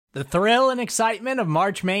The thrill and excitement of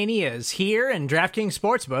March Mania is here, and DraftKings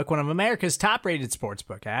Sportsbook, one of America's top-rated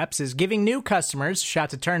sportsbook apps, is giving new customers a shot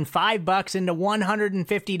to turn $5 into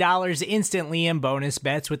 $150 instantly in bonus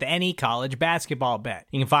bets with any college basketball bet.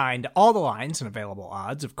 You can find all the lines and available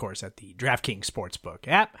odds, of course, at the DraftKings Sportsbook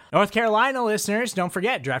app. North Carolina listeners, don't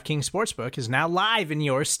forget, DraftKings Sportsbook is now live in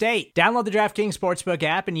your state. Download the DraftKings Sportsbook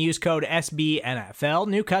app and use code SBNFL.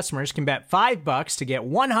 New customers can bet $5 to get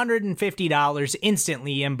 $150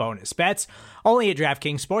 instantly in bonus bets, only at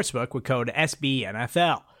DraftKings Sportsbook with code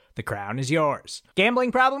SBNFL. The crown is yours.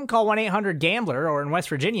 Gambling problem? Call 1-800-GAMBLER, or in West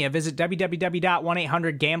Virginia, visit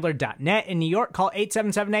www.1800gambler.net. In New York, call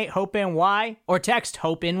 877-8-HOPE-NY or text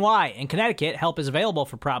HOPE-NY. In Connecticut, help is available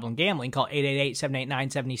for problem gambling. Call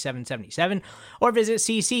 888-789-7777 or visit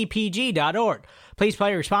ccpg.org. Please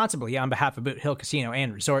play responsibly on behalf of Boot Hill Casino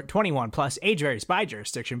and Resort. 21 plus, age varies by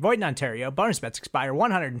jurisdiction. Void in Ontario. Bonus bets expire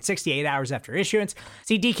 168 hours after issuance.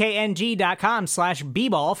 See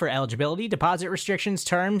dkng.com/bball for eligibility, deposit restrictions,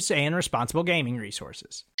 terms, and responsible gaming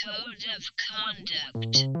resources. Code of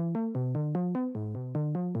conduct.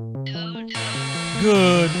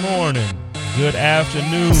 Good morning, good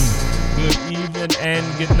afternoon, good evening, and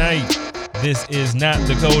good night. This is not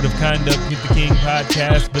the Code of Conduct with the King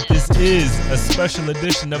podcast, but this is a special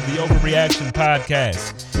edition of the Overreaction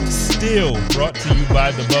Podcast, still brought to you by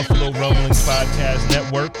the Buffalo Rumblings Podcast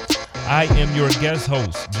Network. I am your guest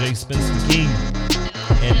host, JSpenceTheKing,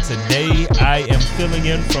 and today I am filling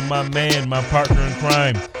in for my man, my partner in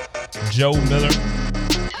crime, Joe Miller.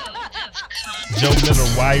 Joe Miller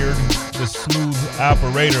wired, the smooth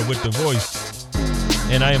operator with the voice.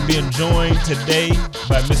 And I am being joined today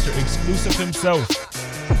by Mr. Exclusive himself,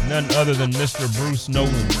 none other than Mr. Bruce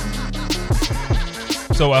Nolan.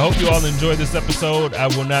 So I hope you all enjoy this episode. I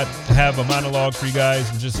will not have a monologue for you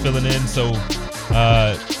guys. We're just filling in. So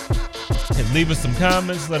leave us some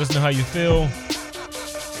comments. Let us know how you feel.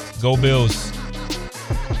 Go Bills.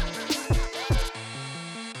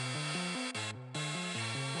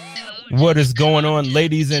 What is going on,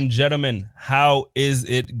 ladies and gentlemen? How is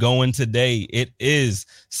it going today? It is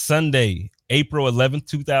Sunday, April 11th,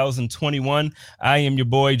 2021. I am your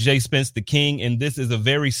boy, JSpenceTheKing, and this is a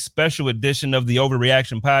very special edition of the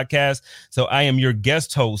Overreaction Podcast. So I am your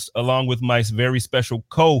guest host, along with my very special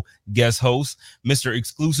co-guest host, Mr.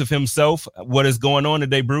 Exclusive himself. What is going on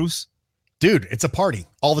today, Bruce? Dude, it's a party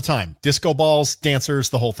all the time. Disco balls, dancers,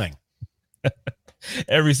 the whole thing.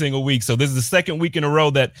 Every single week. So this is the second week in a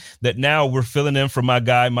row that now we're filling in for my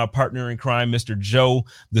guy, my partner in crime, Mr. Joe,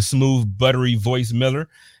 the smooth, buttery voice Miller.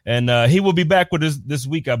 And he will be back with us this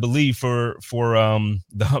week, I believe, for the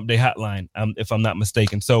Hump Day Hotline, if I'm not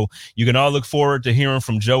mistaken. So you can all look forward to hearing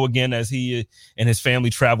from Joe again as he and his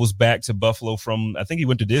family travels back to Buffalo from, I think he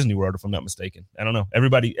went to Disney World, if I'm not mistaken. I don't know.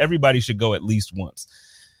 Everybody should go at least once.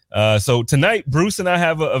 So tonight, Bruce and I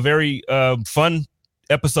have a very fun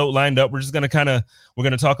episode lined up. We're just going to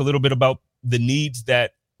talk a little bit about the needs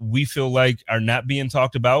that we feel like are not being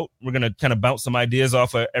talked about. We're going to kind of bounce some ideas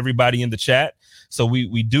off of everybody in the chat. So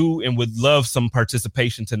we do and would love some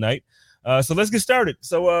participation tonight. So let's get started.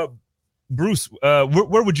 So Bruce,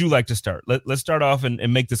 where would you like to start? Let's start off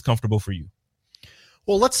and make this comfortable for you.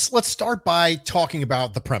 Well, let's start by talking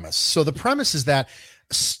about the premise. So the premise is that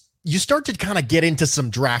you start to kind of get into some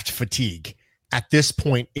draft fatigue at this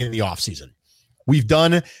point in the offseason. We've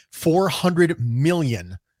done 400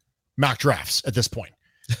 million mock drafts at this point,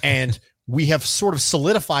 and we have sort of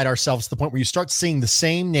solidified ourselves to the point where you start seeing the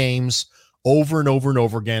same names over and over and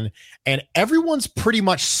over again, and everyone's pretty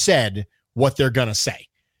much said what they're going to say,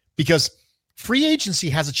 because free agency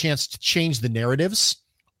has a chance to change the narratives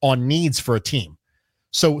on needs for a team.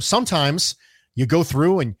 So sometimes you go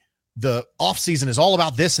through and the offseason is all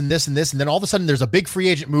about this and this and this, and then all of a sudden there's a big free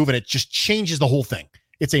agent move and it just changes the whole thing.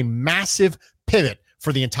 It's a massive pivot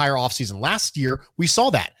for the entire offseason. Last year, we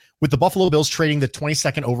saw that with the Buffalo Bills trading the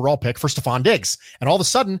 22nd overall pick for Stephon Diggs. And all of a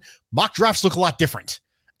sudden, mock drafts look a lot different.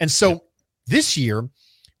 And so this year,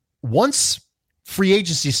 once free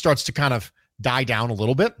agency starts to kind of die down a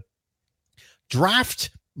little bit,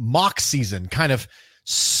 draft mock season kind of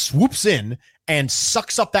swoops in and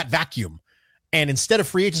sucks up that vacuum. And instead of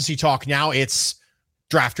free agency talk, now it's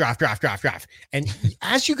draft. And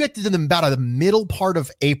as you get to about the middle part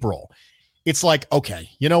of April, it's like, okay,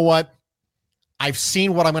 you know what? I've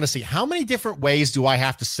seen what I'm going to see. How many different ways do I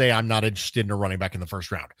have to say I'm not interested in a running back in the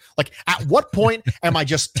first round? Like, at what point am I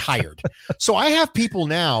just tired? So I have people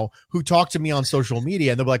now who talk to me on social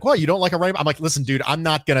media and they're like, well, you don't like a running back? I'm like, listen, dude, I'm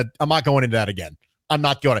not going into that again. I'm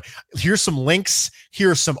not going to. Here's some links.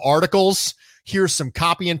 Here's some articles. Here's some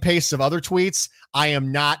copy and paste of other tweets. I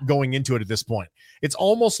am not going into it at this point. It's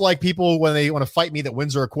almost like people, when they want to fight me that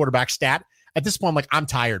wins are a quarterback stat. At this point, I'm like, I'm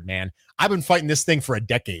tired, man. I've been fighting this thing for a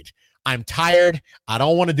decade. I'm tired. I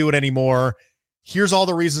don't want to do it anymore. Here's all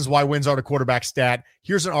the reasons why wins aren't a quarterback stat.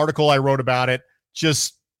 Here's an article I wrote about it.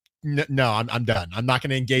 Just no, I'm done. I'm not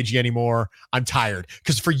going to engage you anymore. I'm tired.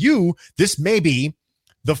 Because for you, this may be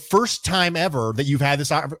the first time ever that you've had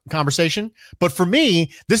this conversation. But for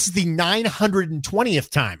me, this is the 920th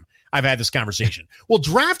time I've had this conversation. Well,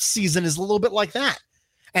 draft season is a little bit like that.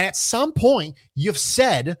 And at some point, you've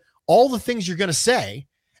said all the things you're going to say,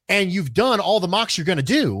 and you've done all the mocks you're going to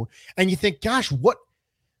do. And you think, gosh, what?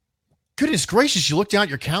 Goodness gracious, you look down at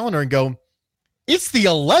your calendar and go, it's the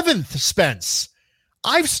 11th, Spence.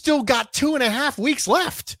 I've still got 2.5 weeks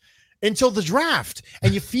left until the draft.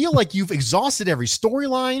 And you feel like you've exhausted every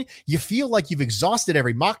storyline. You feel like you've exhausted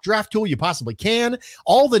every mock draft tool you possibly can.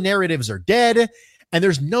 All the narratives are dead. And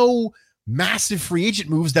there's no massive free agent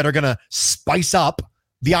moves that are going to spice up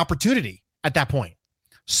the opportunity at that point.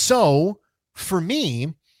 So for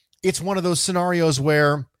me, it's one of those scenarios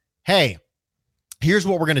where, hey, here's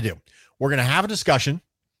what we're going to do. We're going to have a discussion,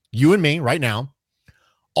 you and me right now,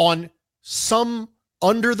 on some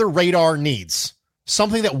under the radar needs,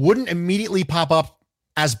 something that wouldn't immediately pop up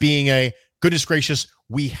as being a goodness gracious,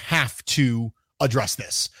 we have to address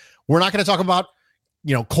this. We're not going to talk about,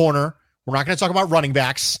 corner. We're not going to talk about running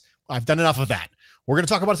backs. I've done enough of that. We're going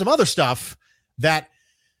to talk about some other stuff that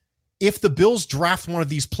if the Bills draft one of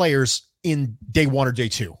these players in day 1 or day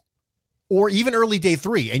 2, or even early day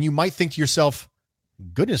 3, and you might think to yourself,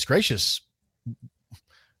 goodness gracious,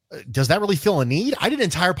 does that really fill a need? I did an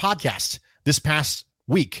entire podcast this past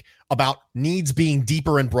week about needs being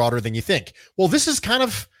deeper and broader than you think. Well, this is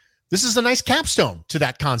a nice capstone to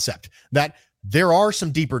that concept, that there are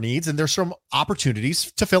some deeper needs and there's some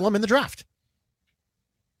opportunities to fill them in the draft.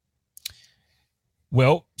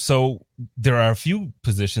 Well, so there are a few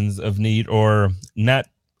positions of need, or not,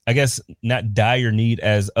 I guess, not dire need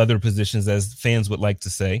as other positions, as fans would like to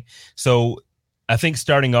say. So I think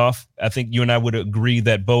starting off, I think you and I would agree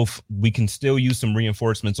that we can still use some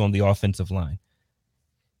reinforcements on the offensive line.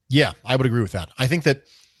 Yeah, I would agree with that. I think that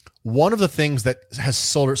one of the things that has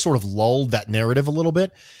sort of lulled that narrative a little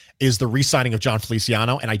bit is the re-signing of John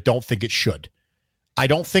Feliciano, and I don't think it should. I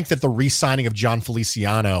don't think that the re-signing of John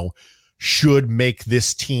Feliciano should make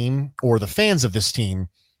this team or the fans of this team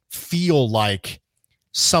feel like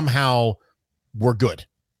somehow we're good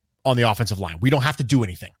on the offensive line. We don't have to do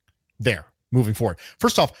anything there moving forward.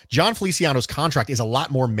 First off, John Feliciano's contract is a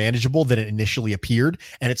lot more manageable than it initially appeared,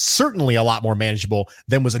 and it's certainly a lot more manageable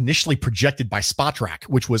than was initially projected by SpotTrack,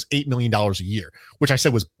 which was $8 million a year, which I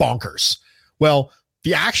said was bonkers. Well,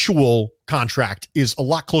 the actual contract is a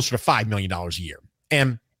lot closer to $5 million a year.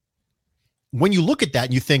 And when you look at that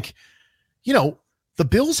and you think, the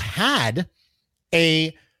Bills had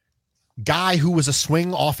a guy who was a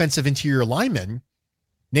swing offensive interior lineman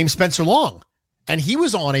named Spencer Long, and he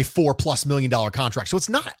was on a $4+ million contract. So it's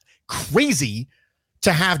not crazy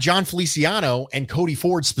to have John Feliciano and Cody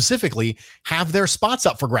Ford specifically have their spots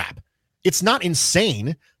up for grab. It's not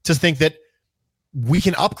insane to think that we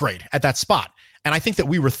can upgrade at that spot. And I think that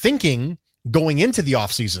we were thinking going into the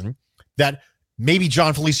offseason that maybe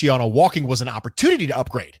John Feliciano walking was an opportunity to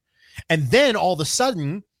upgrade. And then all of a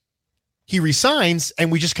sudden he resigns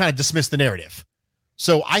and we just kind of dismiss the narrative.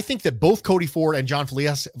 So I think that both Cody Ford and John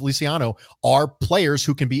Feliciano are players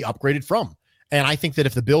who can be upgraded from. And I think that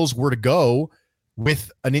if the Bills were to go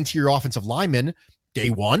with an interior offensive lineman day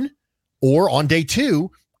 1 or on day 2,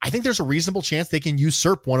 I think there's a reasonable chance they can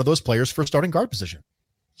usurp one of those players for a starting guard position.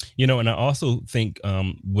 And I also think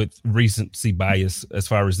with recency bias, as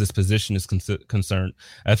far as this position is concerned,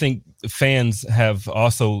 I think fans have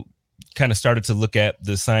also kind of started to look at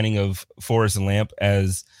the signing of Forrest Lamp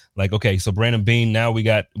as like, okay, so Brandon Beane, now we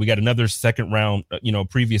got another second round,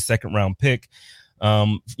 previous second round pick,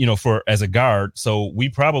 for as a guard. So we're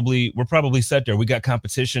probably set there. We got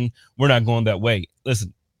competition. We're not going that way.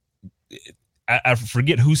 Listen, I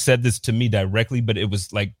forget who said this to me directly, but it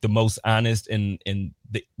was like the most honest and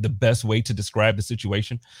the best way to describe the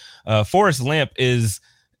situation. Forrest Lamp is,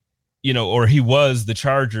 or he was the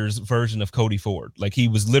Chargers version of Cody Ford. Like he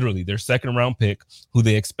was literally their second round pick who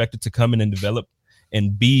they expected to come in and develop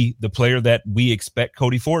and be the player that we expect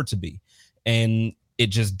Cody Ford to be. And it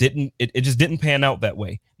just didn't pan out that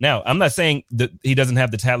way. Now, I'm not saying that he doesn't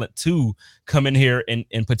have the talent to come in here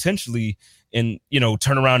and potentially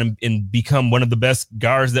turn around and become one of the best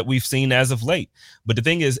guards that we've seen as of late. But the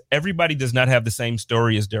thing is, everybody does not have the same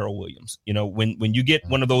story as Darrell Williams. When you get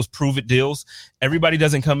one of those prove it deals, everybody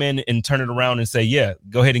doesn't come in and turn it around and say, yeah,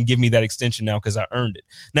 go ahead and give me that extension now because I earned it.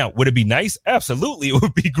 Now, would it be nice? Absolutely. It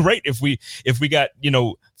would be great if we got,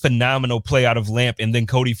 phenomenal play out of Lamp and then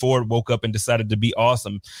Cody Ford woke up and decided to be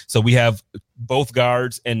awesome. So we have both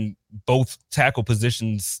guards and both tackle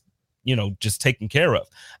positions just taken care of.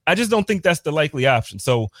 I just don't think that's the likely option.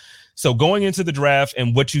 So going into the draft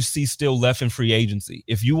and what you see still left in free agency,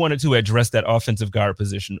 if you wanted to address that offensive guard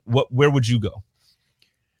position, where would you go?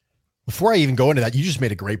 Before I even go into that, you just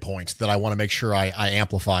made a great point that I want to make sure I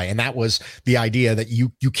amplify. And that was the idea that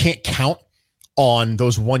you can't count on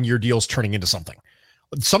those 1-year deals turning into something.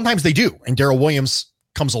 Sometimes they do. And Darrell Williams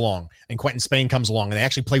comes along and Quentin Spain comes along and they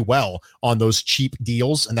actually play well on those cheap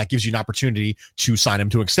deals. And that gives you an opportunity to sign him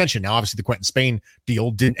to an extension. Now, obviously the Quentin Spain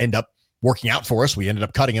deal didn't end up working out for us. We ended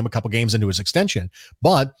up cutting him a couple games into his extension,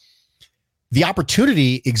 but the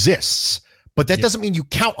opportunity exists, but that doesn't mean you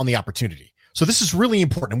count on the opportunity. So this is really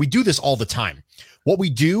important. And we do this all the time. What we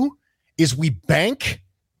do is we bank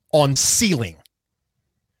on ceiling.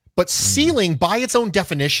 But ceiling, by its own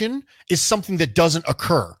definition, is something that doesn't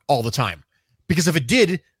occur all the time. Because if it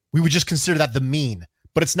did, we would just consider that the mean.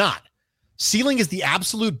 But it's not. Ceiling is the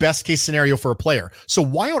absolute best case scenario for a player. So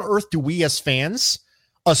why on earth do we as fans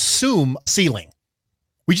assume ceiling?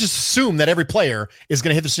 We just assume that every player is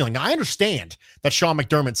going to hit the ceiling. Now, I understand that Sean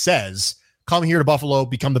McDermott says, come here to Buffalo,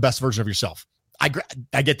 become the best version of yourself. I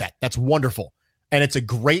get that. That's wonderful. And it's a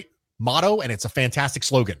great motto, and it's a fantastic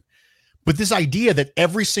slogan. But this idea that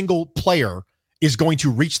every single player is going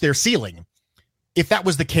to reach their ceiling, if that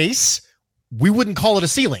was the case, we wouldn't call it a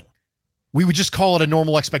ceiling. We would just call it a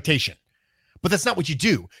normal expectation. But that's not what you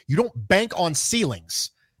do. You don't bank on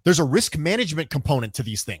ceilings. There's a risk management component to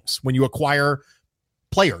these things. When you acquire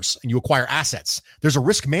players and you acquire assets, there's a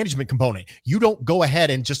risk management component. You don't go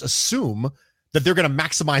ahead and just assume that they're going to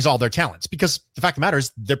maximize all their talents, because the fact of the matter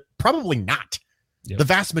is they're probably not. Yep. The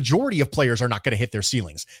vast majority of players are not going to hit their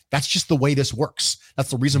ceilings. That's just the way this works.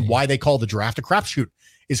 That's the reason why they call the draft a crapshoot,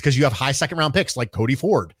 is because you have high second round picks like Cody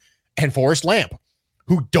Ford and Forrest Lamp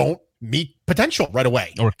who don't meet potential right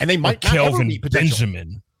away. And they might not ever meet potential.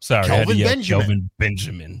 Benjamin. Sorry, Kelvin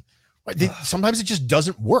Benjamin. Sometimes it just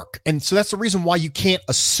doesn't work. And so that's the reason why you can't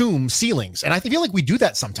assume ceilings. And I feel like we do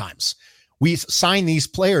that sometimes. We sign these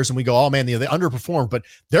players and we go, oh man, they underperformed, but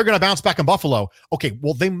they're going to bounce back in Buffalo. Okay,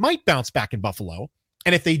 well, they might bounce back in Buffalo.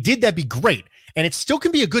 And if they did, that'd be great. And it still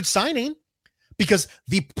can be a good signing because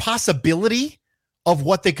the possibility of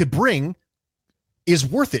what they could bring is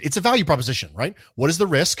worth it. It's a value proposition, right? What is the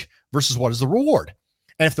risk versus what is the reward?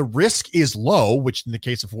 And if the risk is low, which in the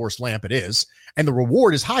case of Forrest Lamp it is, and the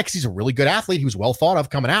reward is high because he's a really good athlete, he was well thought of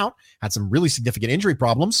coming out, had some really significant injury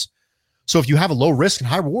problems. So if you have a low risk and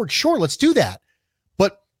high reward, sure, let's do that.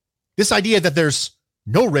 But this idea that there's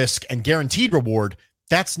no risk and guaranteed reward,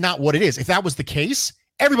 that's not what it is. If that was the case,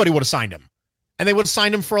 everybody would have signed him and they would have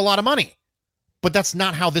signed him for a lot of money. But that's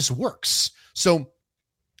not how this works. So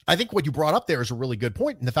I think what you brought up there is a really good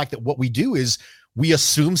point. And the fact that what we do is we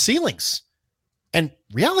assume ceilings. And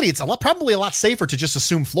reality, it's probably a lot safer to just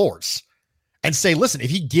assume floors and say, listen, if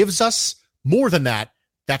he gives us more than that,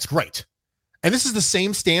 that's great. And this is the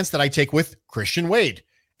same stance that I take with Christian Wade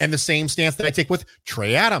and the same stance that I take with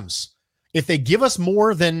Trey Adams. If they give us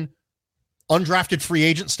more than undrafted free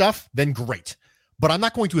agent stuff, then great. But I'm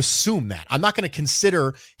not going to assume that. I'm not going to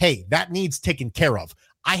consider, hey, that needs taken care of.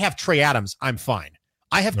 I have Trey Adams. I'm fine.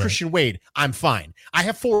 I have Christian Wade. I'm fine. I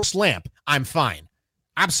have Forrest Lamp. I'm fine.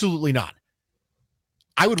 Absolutely not.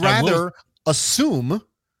 I would rather assume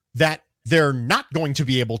that they're not going to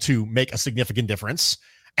be able to make a significant difference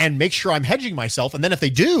and make sure I'm hedging myself. And then if they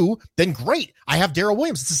do, then great. I have Darrell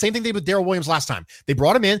Williams. It's the same thing they did with Darrell Williams last time. They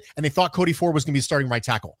brought him in and they thought Cody Ford was going to be starting right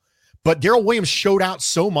tackle. But Darrell Williams showed out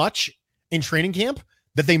so much in training camp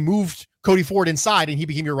that they moved Cody Ford inside and he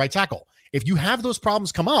became your right tackle. If you have those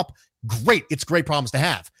problems come up, great. It's great problems to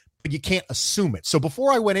have, but you can't assume it. So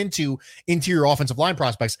before I went into interior offensive line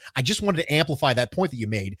prospects, I just wanted to amplify that point that you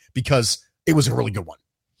made because it was a really good one.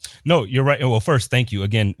 No, you're right. Well, first, thank you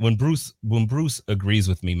again. When Bruce agrees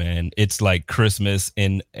with me, man, it's like Christmas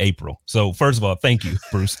in April. So first of all, thank you,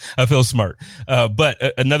 Bruce. I feel smart. But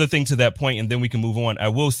another thing to that point, and then we can move on. I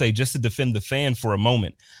will say, just to defend the fan for a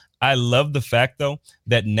moment, I love the fact, though,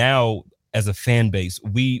 that now as a fan base,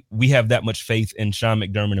 we have that much faith in Sean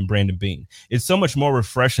McDermott and Brandon Beane. It's so much more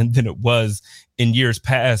refreshing than it was in years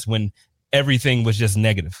past when everything was just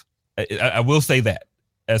negative. I will say that.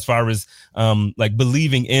 as far as like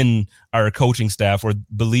believing in our coaching staff or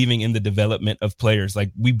believing in the development of players.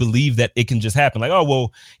 Like we believe that it can just happen. Like, oh,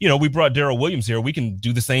 well, you know, we brought Darrell Williams here. We can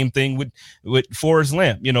do the same thing with Forrest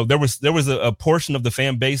Lamp. You know, there was a portion of the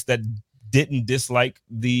fan base that didn't dislike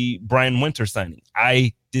the Brian Winters signing.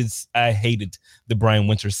 I hated the Brian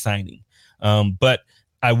Winters signing. But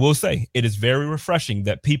I will say it is very refreshing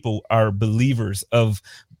that people are believers of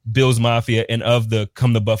Bills Mafia and of the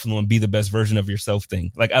come to Buffalo and be the best version of yourself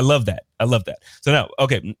thing. Like, I love that. So now,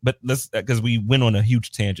 okay, but let's, because we went on a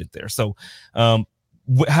huge tangent there. So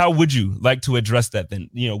how would you like to address that then?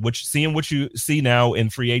 You know, seeing what you see now in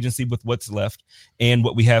free agency with what's left and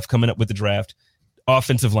what we have coming up with the draft,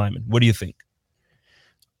 offensive lineman, what do you think?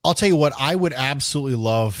 I'll tell you what, I would absolutely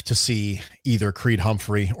love to see either Creed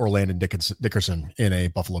Humphrey or Landon Dickerson in a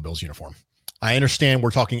Buffalo Bills uniform. I understand we're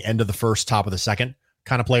talking end of the first, top of the second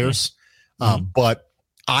kind of players. But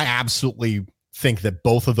I absolutely think that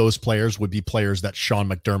both of those players would be players that Sean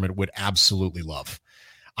McDermott would absolutely love.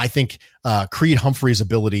 I think Creed Humphrey's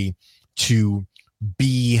ability to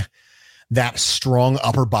be that strong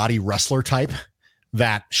upper body wrestler type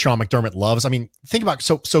that Sean McDermott loves. I mean, think about,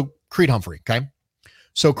 so Creed Humphrey. Okay.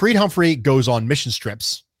 So Creed Humphrey goes on mission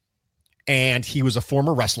trips and he was a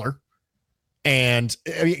former wrestler. And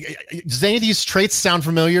I mean, does any of these traits sound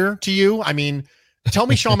familiar to you? I mean, tell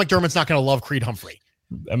me Sean McDermott's not going to love Creed Humphrey.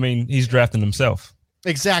 I mean, he's drafting himself.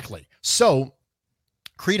 Exactly. So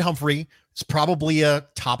Creed Humphrey is probably a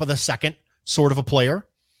top of the second sort of a player.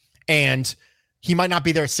 And he might not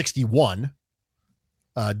be there at 61.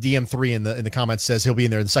 DM3 in the comments says he'll be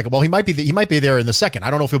in there in the second. Well, he might be there in the second.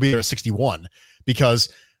 I don't know if he'll be there at 61, because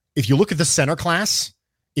if you look at the center class,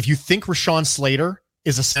 if you think Rashawn Slater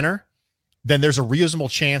is a center, then there's a reasonable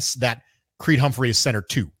chance that Creed Humphrey is center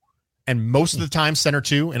 2. And most of the time, center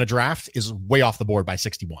 2 in a draft is way off the board by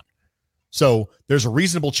 61. So there's a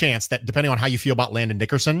reasonable chance that, depending on how you feel about Landon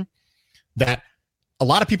Dickerson, that a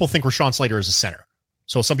lot of people think Rashawn Slater is a center.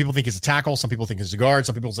 So some people think he's a tackle, some people think he's a guard,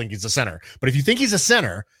 some people think he's a center. But if you think he's a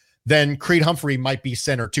center, then Creed Humphrey might be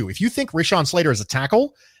center 2. If you think Rashawn Slater is a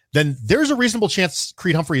tackle, then there's a reasonable chance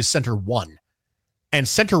Creed Humphrey is center 1. And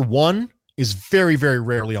center 1 is very, very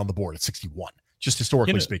rarely on the board at 61, just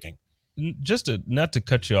historically speaking. Just not to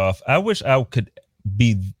cut you off, I wish I could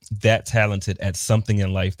be that talented at something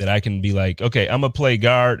in life that I can be like, okay, I'm gonna play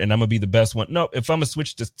guard and I'm gonna be the best one. No, if I'm gonna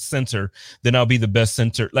switch to center, then I'll be the best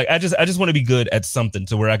center. Like I just want to be good at something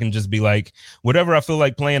to where I can just be like, whatever I feel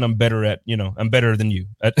like playing, I'm better at. You know, I'm better than you.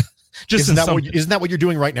 Just isn't that what you're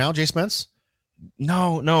doing right now, Jay Spence?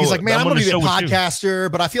 No. He's like, man, I'm going to be a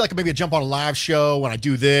podcaster, but I feel like maybe I jump on a live show when I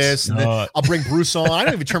do this, and then I'll bring Bruce on. I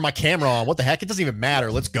don't even turn my camera on. What the heck? It doesn't even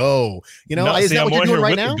matter. Let's go. You know, is that what you're doing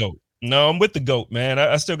right now? No, I'm with the GOAT, man.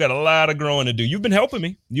 I still got a lot of growing to do. You've been helping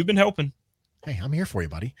me. Hey, I'm here for you,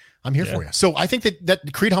 buddy. I'm here for you. So I think that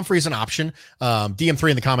Creed Humphrey is an option. DM3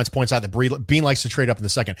 in the comments points out that Bean likes to trade up in the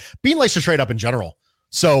second. Bean likes to trade up in general.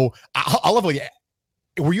 So I'll level you.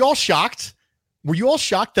 Were you all shocked? Were you all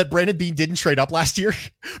shocked that Brandon Bean didn't trade up last year?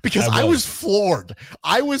 Because I was floored.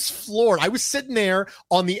 I was sitting there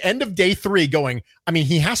on the end of day 3 going, I mean,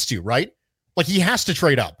 he has to, right? Like he has to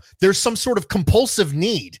trade up. There's some sort of compulsive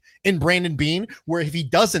need in Brandon Bean where if he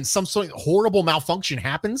doesn't, some sort of horrible malfunction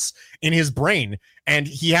happens in his brain and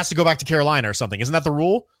he has to go back to Carolina or something. Isn't that the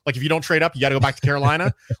rule? Like if you don't trade up, you got to go back to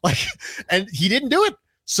Carolina. And he didn't do it.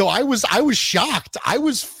 So I was shocked. I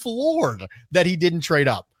was floored that he didn't trade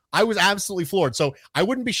up. I was absolutely floored. So I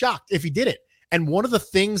wouldn't be shocked if he did it. And one of the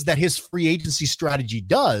things that his free agency strategy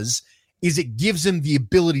does is it gives him the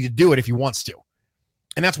ability to do it if he wants to.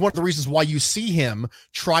 And that's one of the reasons why you see him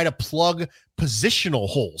try to plug positional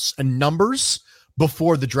holes and numbers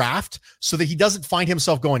before the draft so that he doesn't find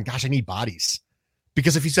himself going, gosh, I need bodies.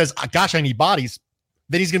 Because if he says, gosh, I need bodies,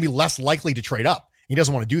 then he's going to be less likely to trade up. He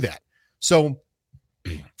doesn't want to do that. So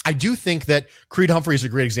I do think that Creed Humphrey is a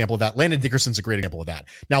great example of that. Landon Dickerson's a great example of that.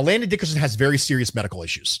 Now, Landon Dickerson has very serious medical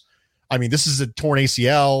issues. I mean, this is a torn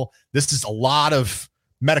ACL. This is a lot of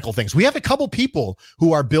medical things. We have a couple people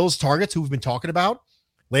who are Bills targets who we've been talking about.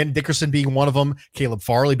 Landon Dickerson being one of them, Caleb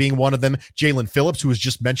Farley being one of them, Jalen Phillips, who was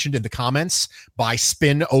just mentioned in the comments by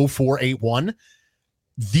Spin0481.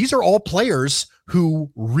 These are all players who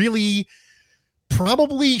really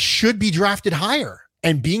probably should be drafted higher.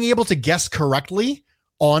 And being able to guess correctly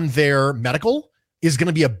on their medical is going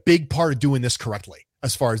to be a big part of doing this correctly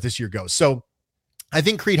as far as this year goes. So I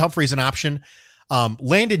think Creed Humphrey is an option.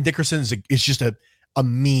 Landon Dickerson is just a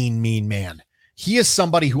mean man. He is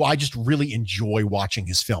somebody who I just really enjoy watching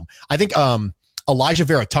his film. I think Elijah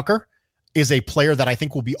Vera Tucker is a player that I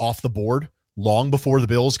think will be off the board long before the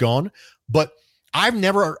Bills gone. But I'm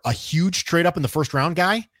never a huge trade up in the first round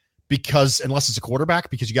guy because unless it's a quarterback,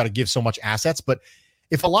 because you got to give so much assets. But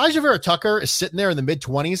if Elijah Vera Tucker is sitting there in the mid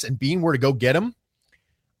 20s and Bean were to go get him,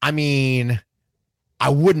 I mean, I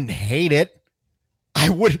wouldn't hate it. I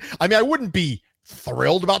wouldn't be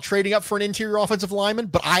thrilled about trading up for an interior offensive lineman,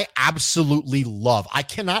 but I absolutely I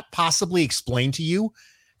cannot possibly explain to you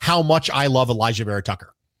how much I love Elijah Vera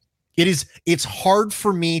Tucker. It's hard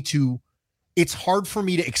for me to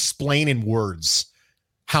explain in words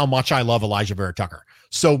how much I love Elijah Vera Tucker.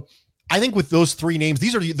 So I think with those three names,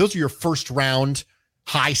 those are your first round,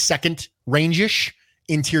 high second range-ish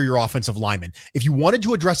interior offensive linemen. If you wanted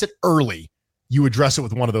to address it early, you address it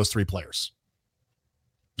with one of those three players.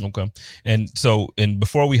 Okay. And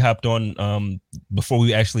before we hopped on, before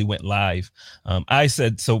we actually went live, I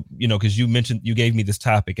said, so, because you gave me this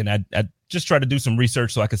topic and I just tried to do some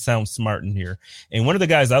research so I could sound smart in here. And one of the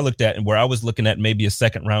guys I looked at and where I was looking at maybe a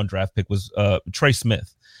second round draft pick was Trey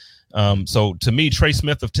Smith. So to me, Trey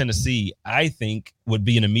Smith of Tennessee, I think would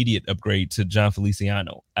be an immediate upgrade to John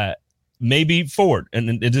Feliciano. Maybe forward.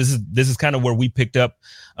 And this is kind of where we picked up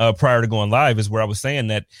prior to going live, is where I was saying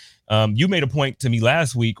that you made a point to me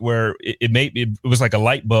last week where it was like a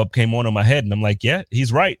light bulb came on in my head. And I'm like, yeah,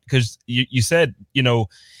 he's right. Because you said,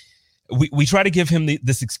 we try to give him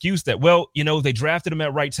this excuse that, well, they drafted him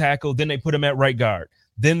at right tackle, then they put him at right guard.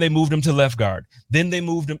 Then they moved him to left guard. Then they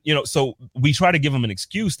moved him, so we try to give him an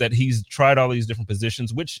excuse that he's tried all these different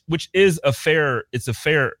positions, which is a fair,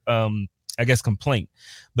 I guess, complaint.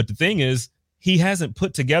 But the thing is, he hasn't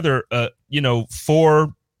put together a,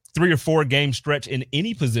 3 or 4 game stretch in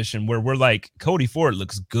any position where we're like, Cody Ford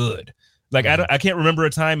looks good. Like, I can't remember a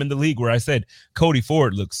time in the league where I said Cody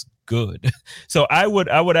Ford looks good. So I would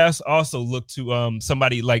also look to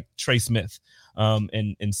somebody like Trey Smith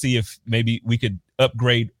and see if maybe we could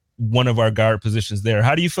upgrade one of our guard positions there.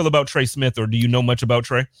 How do you feel about Trey Smith, or do you know much about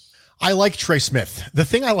Trey? I like Trey Smith. The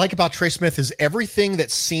thing I like about Trey Smith is everything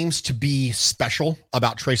that seems to be special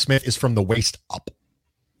about Trey Smith is from the waist up.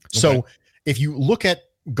 Okay. So if you look at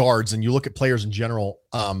guards and you look at players in general,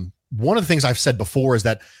 one of the things I've said before is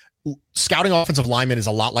that scouting offensive linemen is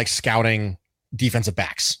a lot like scouting defensive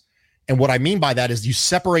backs. And what I mean by that is you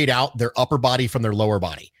separate out their upper body from their lower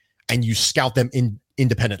body and you scout them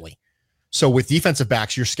independently. So with defensive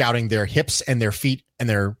backs, you're scouting their hips and their feet and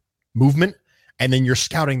their movement. And then you're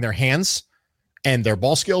scouting their hands and their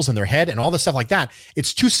ball skills and their head and all this stuff like that.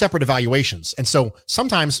 It's 2 separate evaluations. And so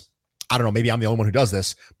sometimes, I don't know, maybe I'm the only one who does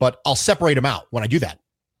this, but I'll separate them out when I do that.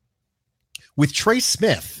 With Trey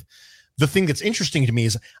Smith, the thing that's interesting to me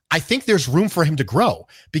is I think there's room for him to grow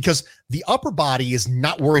because the upper body is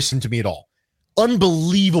not worrisome to me at all.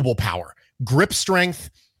 Unbelievable power, grip strength,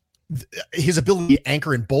 his ability to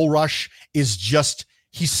anchor and bull rush is just,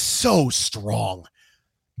 he's so strong,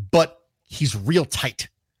 but he's real tight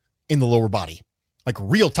in the lower body,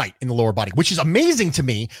 which is amazing to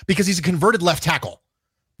me because he's a converted left tackle.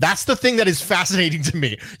 That's the thing that is fascinating to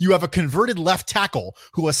me. You have a converted left tackle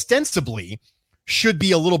who ostensibly should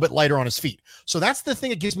be a little bit lighter on his feet. So that's the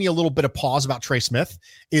thing that gives me a little bit of pause about Trey Smith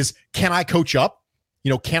is, can I coach up?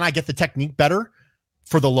 Can I get the technique better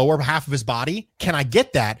for the lower half of his body? Can I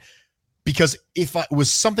get that? Because if it was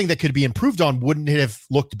something that could be improved on, wouldn't it have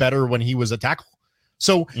looked better when he was a tackle?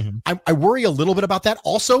 So I worry a little bit about that.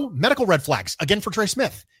 Also, medical red flags, again, for Trey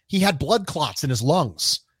Smith. He had blood clots in his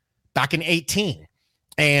lungs back in 2018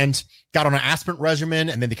 and got on an aspirin regimen,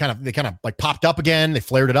 and then they kind of like popped up again. They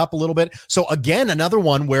flared it up a little bit. So again, another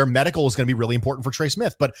one where medical is going to be really important for Trey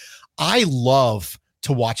Smith. But I love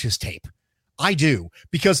to watch his tape. I do,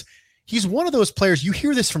 because he's one of those players. You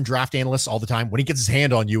hear this from draft analysts all the time. When he gets his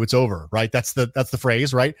hand on you, it's over, right? That's the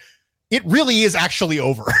phrase, right? It really is actually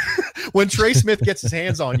over. When Trey Smith gets his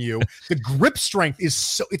hands on you, the grip strength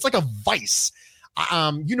is it's like a vice.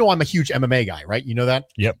 I'm a huge MMA guy, right? You know that?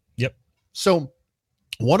 Yep. So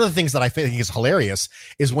one of the things that I think is hilarious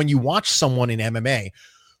is when you watch someone in MMA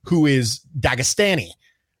who is Dagestani,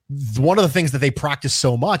 one of the things that they practice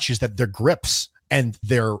so much is that their grips and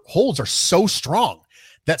their holds are so strong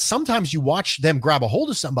that sometimes you watch them grab a hold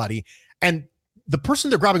of somebody and the person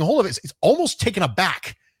they're grabbing a hold of is almost taken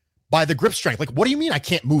aback by the grip strength. Like, what do you mean I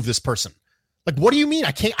can't move this person? Like, what do you mean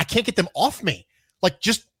I can't get them off me? Like,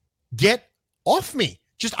 just get off me.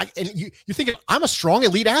 You're thinking, I'm a strong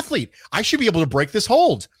elite athlete. I should be able to break this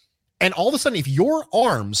hold. And all of a sudden, if your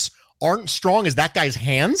arms aren't strong as that guy's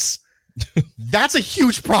hands, that's a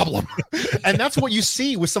huge problem. And that's what you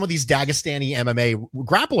see with some of these Dagestani MMA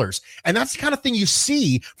grapplers. And that's the kind of thing you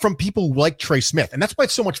see from people like Trey Smith. And that's why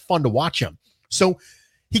it's so much fun to watch him. So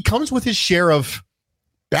he comes with his share of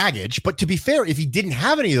baggage. But to be fair, if he didn't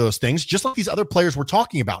have any of those things, just like these other players we're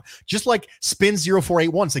talking about, just like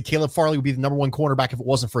Spin0481 said Caleb Farley would be the number one cornerback if it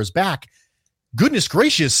wasn't for his back. Goodness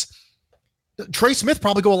gracious, Trey Smith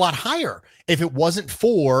probably go a lot higher if it wasn't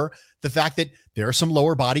for the fact that there are some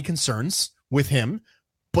lower body concerns with him.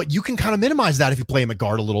 But you can kind of minimize that if you play him at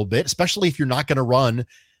guard a little bit, especially if you're not going to run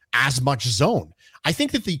as much zone. I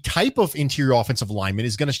think that the type of interior offensive lineman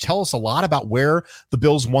is going to tell us a lot about where the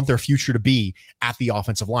Bills want their future to be at the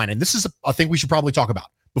offensive line. And this is a thing we should probably talk about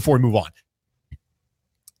before we move on.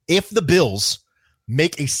 If the Bills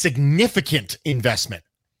make a significant investment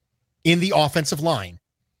in the offensive line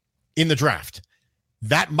in the draft,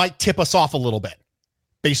 that might tip us off a little bit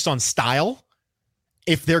based on style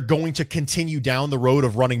if they're going to continue down the road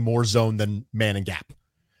of running more zone than man and gap.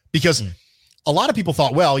 Because a lot of people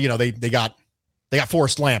thought, well, they got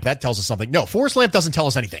Forrest Lamp. That tells us something. No, Forrest Lamp doesn't tell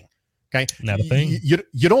us anything. Okay. Not a thing.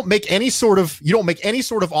 You don't make any sort of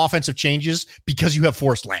offensive changes because you have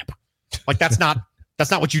Forrest Lamp. Like that's not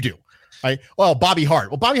what you do. Right. Well, Bobby Hart.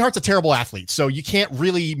 Well, Bobby Hart's a terrible athlete. So you can't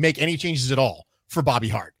really make any changes at all for Bobby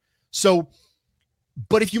Hart. So,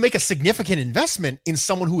 but if you make a significant investment in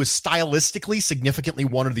someone who is stylistically significantly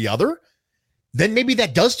one or the other, then maybe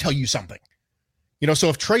that does tell you something. So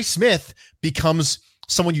if Trey Smith becomes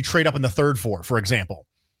someone you trade up in the third for example,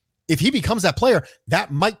 if he becomes that player,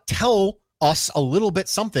 that might tell us a little bit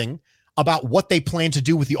something about what they plan to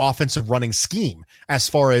do with the offensive running scheme as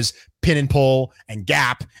far as pin and pull and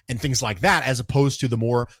gap and things like that, as opposed to the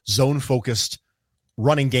more zone-focused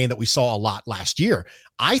running game that we saw a lot last year.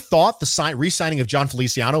 I thought the re-signing of John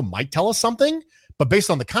Feliciano might tell us something, but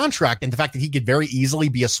based on the contract and the fact that he could very easily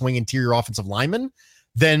be a swing interior offensive lineman,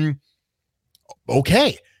 then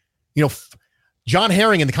okay. John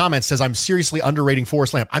Herring in the comments says, I'm seriously underrating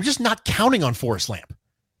Forrest Lamp. I'm just not counting on Forrest Lamp.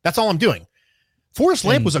 That's all I'm doing. Forrest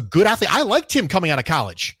Lamp was a good athlete. I liked him coming out of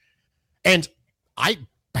college. And I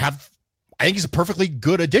think he's a perfectly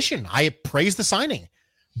good addition. I praise the signing.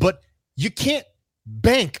 But you can't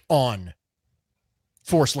bank on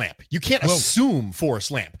Forrest Lamp. You can't assume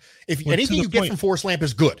Forrest Lamp. If anything you get from Forrest Lamp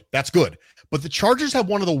is good, that's good. But the Chargers had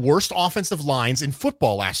one of the worst offensive lines in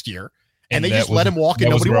football last year, and they just let him walk and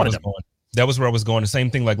nobody wanted him. That was where I was going. The same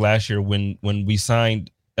thing like last year when we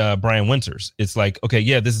signed Brian Winters. It's like, okay,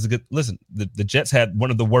 yeah, this is a good. Listen, the Jets had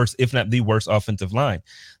one of the worst, if not the worst, offensive line.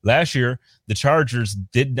 Last year, the Chargers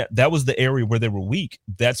that was the area where they were weak.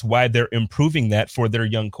 That's why they're improving that for their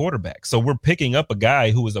young quarterback. So we're picking up a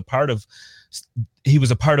guy who was a part of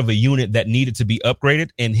a unit that needed to be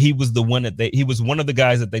upgraded, and he was one of the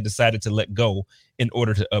guys that they decided to let go in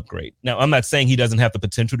order to upgrade. Now, I'm not saying he doesn't have the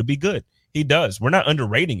potential to be good. He does. We're not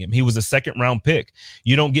underrating him. He was a second round pick.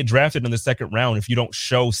 You don't get drafted in the second round if you don't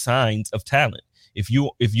show signs of talent. If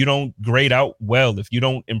you don't grade out well, if you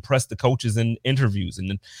don't impress the coaches in interviews,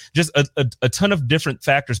 and just a ton of different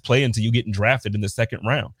factors play into you getting drafted in the second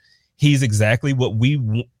round. He's exactly what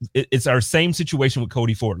it's our same situation with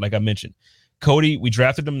Cody Ford. Like I mentioned, Cody, we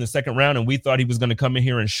drafted him in the second round and we thought he was going to come in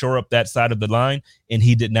here and shore up that side of the line, and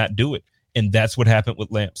he did not do it. And that's what happened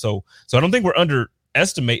with Lamp. So I don't think we're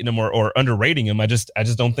underestimating him or underrating him. I just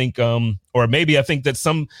don't think, or maybe I think that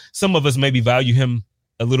some of us maybe value him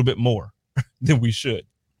a little bit more than we should.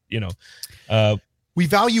 We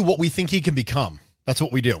value what we think he can become. That's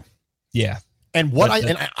what we do. Yeah. And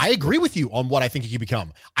I agree with you on what I think he can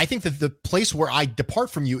become. I think that the place where I depart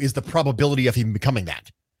from you is the probability of him becoming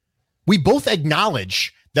that. We both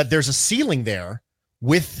acknowledge that there's a ceiling there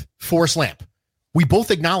with Forrest Lamp. We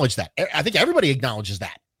both acknowledge that. I think everybody acknowledges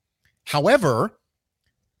that. However,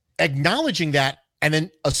 acknowledging that and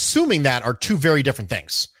then assuming that are two very different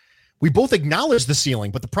things. We both acknowledge the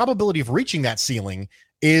ceiling, but the probability of reaching that ceiling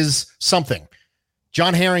is something.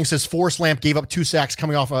 John Herring says Forrest Lamp gave up 2 sacks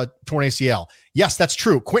coming off a torn ACL. Yes, that's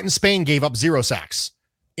true. Quentin Spain gave up 0 sacks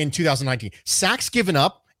in 2019. Sacks given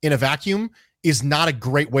up in a vacuum is not a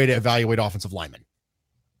great way to evaluate offensive linemen.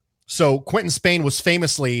 So Quentin Spain was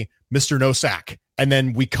famously Mr. No Sack, and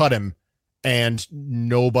then we cut him and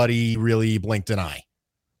nobody really blinked an eye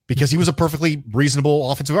because he was a perfectly reasonable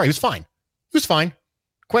offensive guard. He was fine.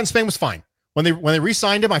 Quentin Spain was fine. When they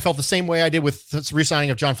re-signed him, I felt the same way I did with the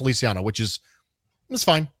re-signing of John Feliciano, which is, it's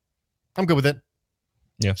fine. I'm good with it.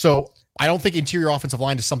 Yeah. So I don't think interior offensive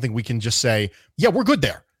line is something we can just say, yeah, we're good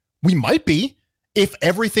there. We might be if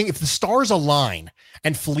the stars align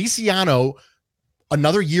and Feliciano,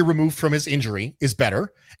 another year removed from his injury, is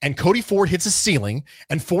better, and Cody Ford hits his ceiling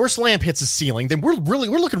and Forrest Lamp hits his ceiling, then we're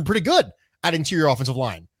looking pretty good at interior offensive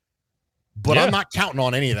line. But yeah. I'm not counting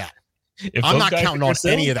on any of that. I'm not counting on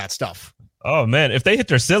any of that stuff. Oh man, if they hit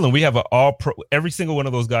their ceiling, we have an all pro. Every single one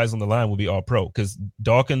of those guys on the line will be all pro because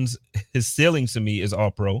Dawkins, his ceiling to me is all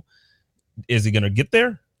pro. Is he going to get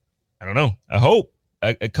there? I don't know. I hope.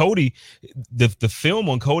 Cody, the film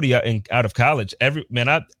on Cody out of college,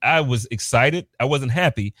 I was excited. I wasn't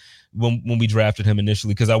happy when we drafted him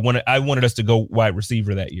initially because I wanted us to go wide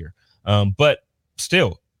receiver that year. But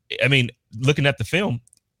still, I mean, looking at the film,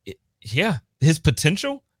 his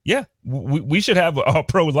potential. Yeah, we should have an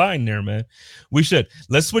all-pro line there, man. We should.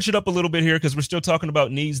 Let's switch it up a little bit here because we're still talking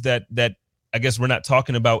about needs that I guess we're not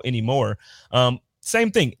talking about anymore.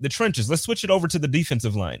 Same thing, the trenches. Let's switch it over to the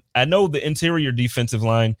defensive line. I know the interior defensive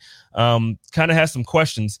line kind of has some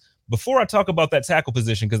questions. Before I talk about that tackle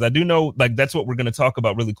position, because I do know like that's what we're going to talk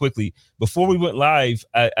about really quickly. Before we went live,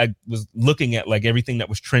 I was looking at like everything that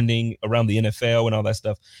was trending around the NFL and all that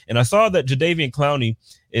stuff. And I saw that Jadeveon Clowney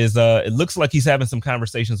is it looks like he's having some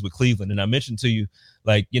conversations with Cleveland. And I mentioned to you,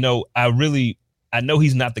 like, you know, I know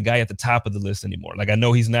he's not the guy at the top of the list anymore. Like I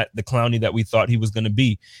know he's not the Clowney that we thought he was going to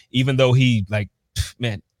be, even though he like,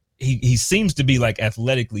 man, he seems to be like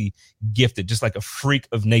athletically gifted, just like a freak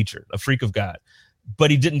of nature, a freak of God.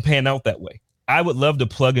 But he didn't pan out that way. I would love to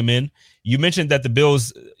plug him in. You mentioned that the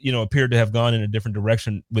Bills, you know, appeared to have gone in a different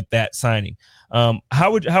direction with that signing.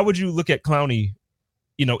 How would you look at Clowney,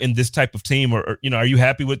 you know, in this type of team, or you know, are you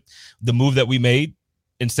happy with the move that we made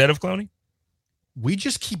instead of Clowney? We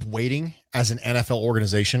just keep waiting as an NFL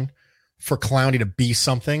organization for Clowney to be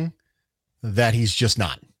something that he's just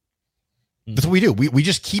not. That's what we do. We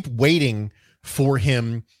just keep waiting for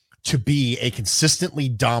him to be a consistently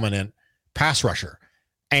dominant pass rusher.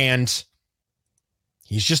 And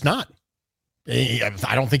he's just not.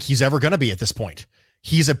 I don't think he's ever going to be at this point.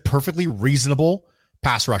 He's a perfectly reasonable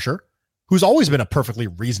pass rusher who's always been a perfectly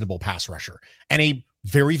reasonable pass rusher and a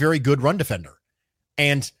very, very good run defender.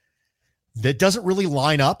 And that doesn't really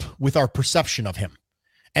line up with our perception of him.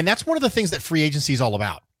 And that's one of the things that free agency is all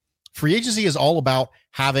about. Free agency is all about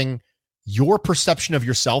having your perception of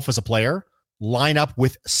yourself as a player line up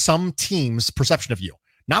with some team's perception of you.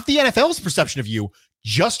 Not the NFL's perception of you,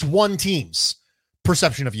 just one team's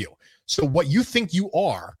perception of you. So what you think you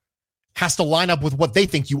are has to line up with what they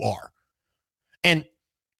think you are. And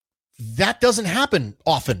that doesn't happen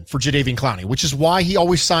often for Jadeveon Clowney, which is why he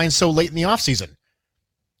always signs so late in the offseason.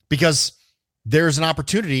 Because there's an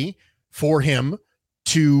opportunity for him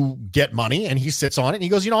to get money and he sits on it and he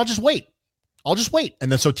goes, you know, I'll just wait.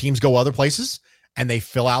 And then so teams go other places and they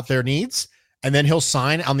fill out their needs. And then he'll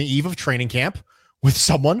sign on the eve of training camp with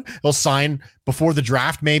someone. He'll sign before the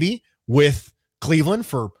draft, maybe with Cleveland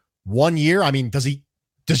for 1 year. I mean, does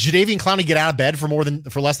Jadeveon Clowney get out of bed for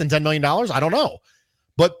less than $10 million? I don't know.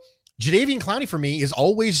 But Jadeveon Clowney for me is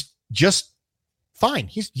always just fine.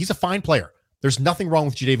 He's a fine player. There's nothing wrong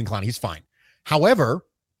with Jadeveon Clowney. He's fine. However,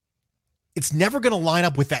 it's never going to line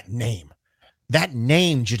up with that name. That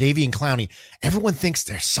name, Jadeveon Clowney, everyone thinks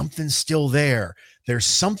there's something still there. There's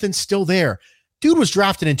something still there. Dude was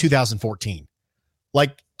drafted in 2014.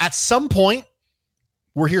 Like, at some point,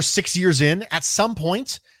 we're here 6 years in. At some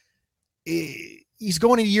point, he's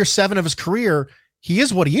going into year 7 of his career. He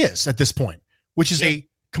is what he is at this point, which is a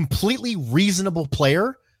completely reasonable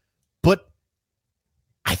player. But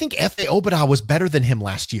I think F.A. Obada was better than him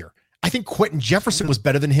last year. I think Quentin Jefferson was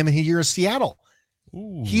better than him in the year of Seattle.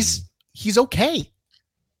 Ooh. He's okay.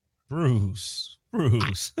 Bruce.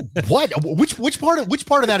 What? Which part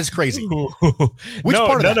of that is crazy?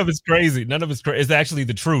 None of it's crazy. It's actually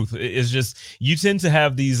the truth. It's just you tend to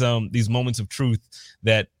have these moments of truth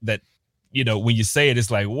that you know, when you say it,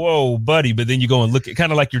 it's like, whoa, buddy. But then you go and look at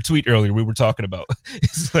kind of like your tweet earlier we were talking about.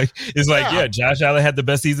 It's like, Josh Allen had the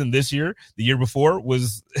best season this year. The year before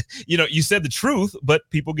was, you know, you said the truth, but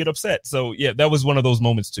people get upset. So yeah, that was one of those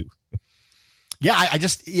moments too. Yeah,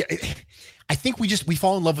 I think we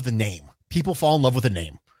fall in love with the name. People fall in love with the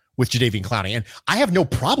name with Jadeveon Clowney. And I have no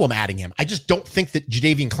problem adding him. I just don't think that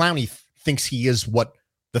Jadeveon Clowney thinks he is what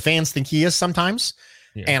the fans think he is sometimes.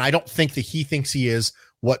 Yeah. And I don't think that he thinks he is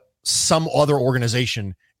what some other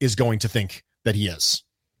organization is going to think that he is.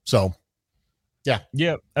 So, yeah.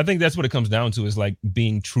 I think that's what it comes down to is like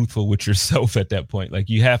being truthful with yourself at that point. Like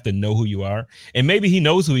you have to know who you are, and maybe he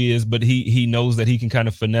knows who he is, but he knows that he can kind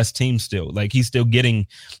of finesse teams still. Like he's still getting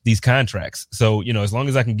these contracts. So, you know, as long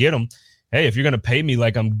as I can get them, hey, if you're going to pay me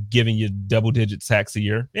like I'm giving you double-digit sacks a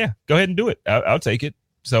year, yeah, go ahead and do it. I'll take it.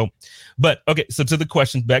 So, but okay. So to the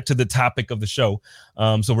question, back to the topic of the show.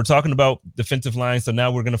 So we're talking about defensive line. So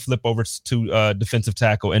now we're going to flip over to defensive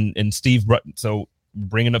tackle and Steve Brutton. So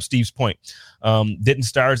bringing up Steve's point, didn't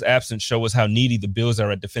Starr's absence show us how needy the Bills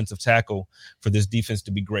are at defensive tackle for this defense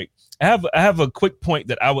to be great? I have a quick point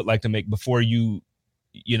that I would like to make before you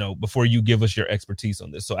before you give us your expertise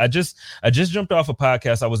on this. So I just jumped off a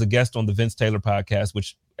podcast. I was a guest on the Vince Taylor podcast,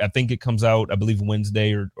 which I think it comes out, I believe,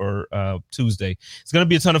 Wednesday or Tuesday. It's going to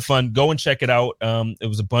be a ton of fun. Go and check it out. It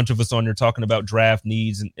was a bunch of us on there talking about draft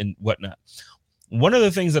needs and whatnot. One of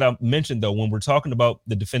the things that I mentioned, though, when we're talking about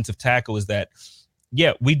the defensive tackle is that,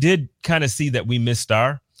 yeah, we did kind of see that we missed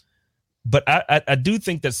Star, but I do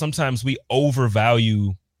think that sometimes we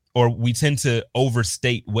overvalue or we tend to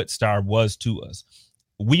overstate what Star was to us.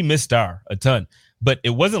 We missed Star a ton, but it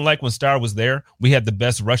wasn't like when Star was there, we had the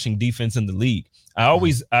best rushing defense in the league. I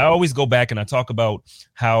always go back and I talk about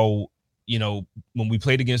how, when we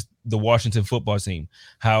played against the Washington football team,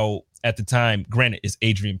 how at the time, granted, it's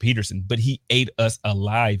Adrian Peterson, but he ate us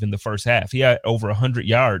alive in the first half. He had over 100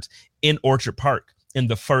 yards in Orchard Park in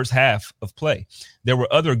the first half of play. There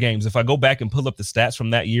were other games. If I go back and pull up the stats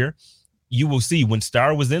from that year, you will see when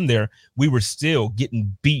Star was in there, we were still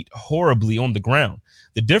getting beat horribly on the ground.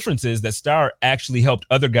 The difference is that Star actually helped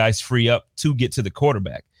other guys free up to get to the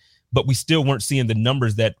quarterback, but we still weren't seeing the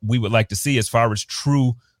numbers that we would like to see as far as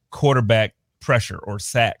true quarterback pressure or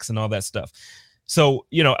sacks and all that stuff. So,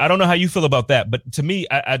 I don't know how you feel about that, but to me,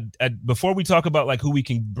 I before we talk about like who we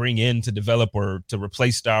can bring in to develop or to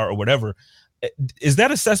replace Star or whatever, is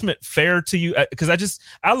that assessment fair to you? Because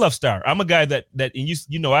I love Star. I'm a guy that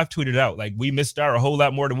and I've tweeted out like we missed Star a whole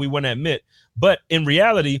lot more than we want to admit. But in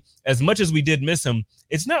reality, as much as we did miss him,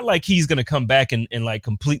 it's not like he's going to come back and like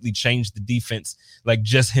completely change the defense, like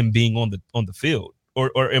just him being on the field.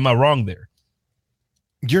 Or am I wrong there?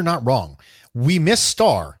 You're not wrong. We miss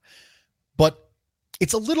Star, but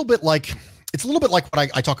it's a little bit like what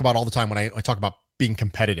I talk about all the time when I talk about being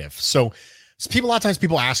competitive. So a lot of times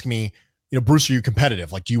people ask me, Bruce, are you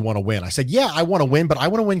competitive? Like, do you want to win? I said, yeah, I want to win, but I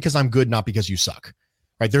want to win because I'm good, not because you suck.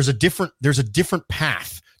 Right? There's a different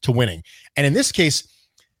path to winning. And in this case,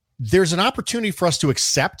 there's an opportunity for us to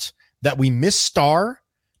accept that we miss Star,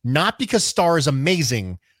 not because Star is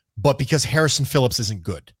amazing, but because Harrison Phillips isn't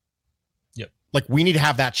good. Yep. Like, we need to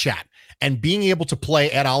have that chat. And being able to play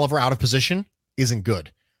Ed Oliver out of position isn't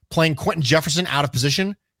good. Playing Quentin Jefferson out of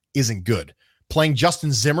position isn't good. Playing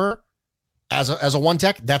Justin Zimmer as a one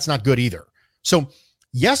tech, that's not good either. So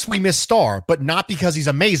yes, we miss Star, but not because he's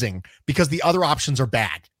amazing, because the other options are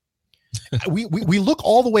bad. we look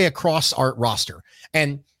all the way across our roster,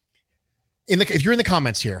 and if you're in the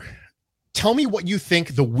comments here, tell me what you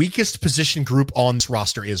think the weakest position group on this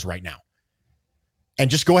roster is right now, and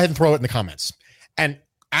just go ahead and throw it in the comments. And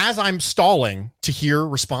as I'm stalling to hear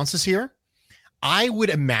responses here, I would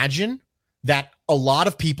imagine that a lot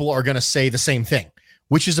of people are going to say the same thing,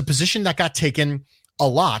 which is a position that got taken a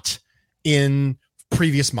lot in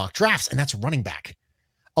previous mock drafts, and that's running back.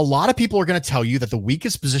 A lot of people are going to tell you that the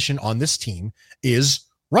weakest position on this team is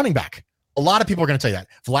running back. A lot of people are going to tell you that.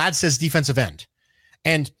 Vlad says defensive end.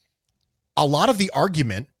 And a lot of the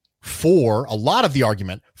argument for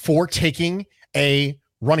taking a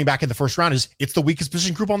running back in the first round is it's the weakest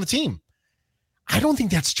position group on the team. I don't think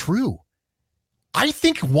that's true. I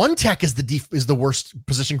think one tech is the worst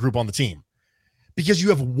position group on the team, because you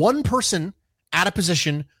have one person at a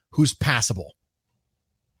position who's passable.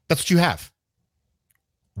 That's what you have.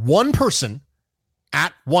 One person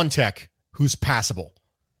at one tech who's passable,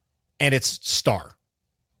 and it's Star.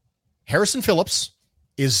 Harrison Phillips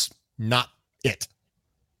is not it.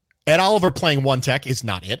 Ed Oliver playing one tech is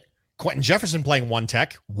not it. Quentin Jefferson playing one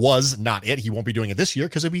tech was not it. He won't be doing it this year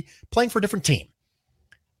because he'll be playing for a different team.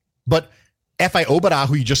 But F.I. Obada,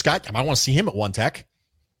 who you just got, I want to see him at one tech.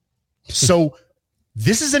 So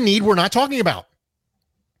this is a need we're not talking about.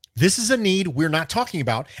 This is a need we're not talking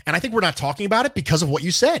about. And I think we're not talking about it because of what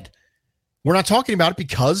you said. We're not talking about it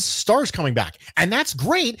because Star's coming back. And that's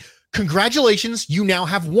great. Congratulations. You now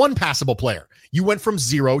have one passable player. You went from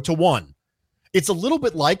 0 to 1. It's a little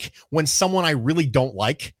bit like when someone I really don't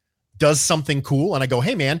like does something cool and I go,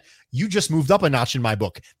 hey man, you just moved up a notch in my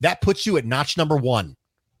book. That puts you at notch number 1.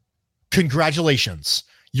 Congratulations.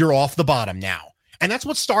 You're off the bottom now. And that's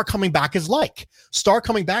what Star coming back is like. Star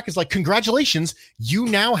coming back is like, congratulations, you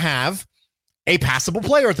now have a passable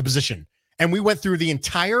player at the position. And we went through the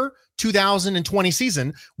entire 2020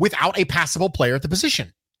 season without a passable player at the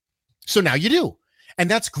position. So now you do. And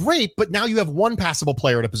that's great, but now you have one passable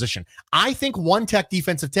player at a position. I think one tech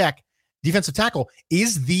defensive tackle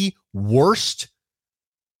is the worst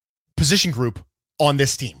position group on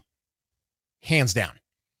this team. Hands down.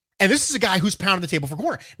 And this is a guy who's pounding the table for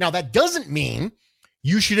corner. Now, that doesn't mean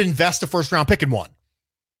you should invest a first-round pick in one.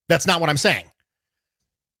 That's not what I'm saying.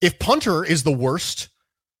 If punter is the worst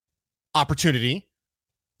opportunity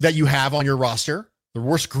that you have on your roster, the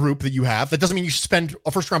worst group that you have, that doesn't mean you should spend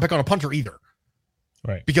a first-round pick on a punter either.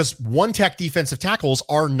 Right. Because one tech defensive tackles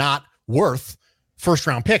are not worth first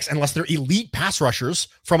round picks unless they're elite pass rushers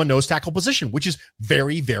from a nose tackle position, which is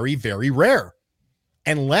very, very, very rare.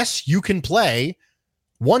 Unless you can play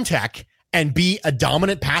one tech and be a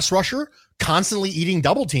dominant pass rusher, constantly eating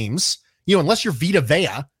double teams, unless you're Vita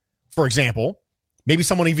Vea, for example, maybe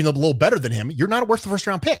someone even a little better than him, you're not worth the first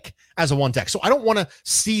round pick as a one tech. So I don't want to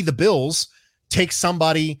see the Bills take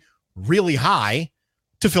somebody really high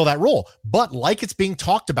to fill that role. But like it's being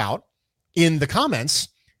talked about in the comments,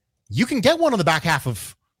 you can get one on the back half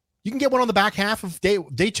of day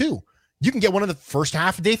 2. You can get one in the first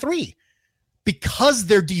half of day 3 because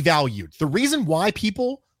they're devalued. The reason why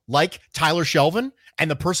people like Tyler Shelvin and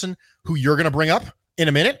the person who you're going to bring up in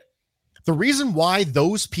a minute, the reason why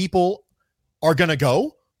those people are going to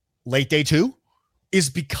go late day 2 is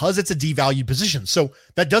because it's a devalued position. So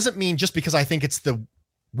that doesn't mean just because I think it's the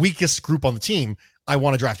weakest group on the team, I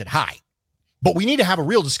want to draft it high. But we need to have a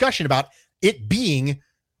real discussion about it being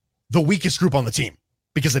the weakest group on the team,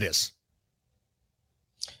 because it is.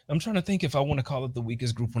 I'm trying to think if I want to call it the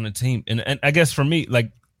weakest group on the team. And I guess for me,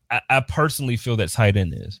 like I personally feel that tight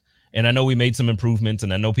end is. And I know we made some improvements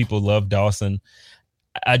and I know people love Dawson.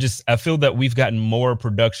 I feel that we've gotten more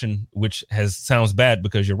production, which sounds bad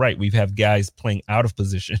because you're right. We've had guys playing out of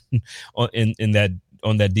position on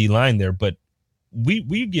that D line there, but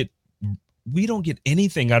we don't get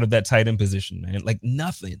anything out of that tight end position, man. Like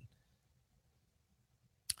nothing.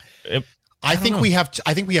 I think we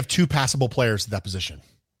have two passable players at that position.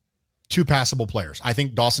 Two passable players. I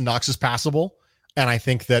think Dawson Knox is passable, and I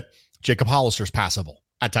think that Jacob Hollister is passable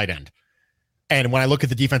at tight end. And when I look at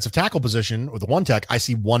the defensive tackle position or the one tech, I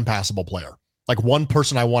see one passable player, like one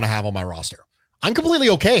person I want to have on my roster. I'm completely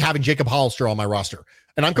okay having Jacob Hollister on my roster,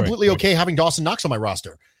 and I'm completely okay having Dawson Knox on my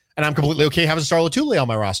roster, and I'm completely okay having Star Lotulelei on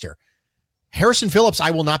my roster. Harrison Phillips,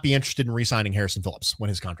 I will not be interested in re-signing Harrison Phillips when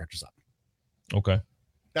his contract is up. Okay.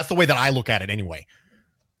 That's the way that I look at it anyway.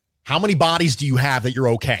 How many bodies do you have that you're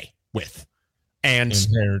okay with? And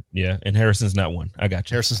Harrison's not one. I got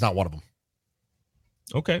you. Harrison's not one of them.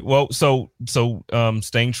 Okay. Well, so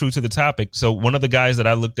staying true to the topic. So one of the guys that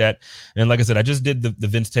I looked at, and like I said, I just did the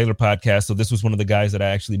Vince Taylor podcast. So this was one of the guys that I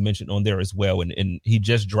actually mentioned on there as well. And he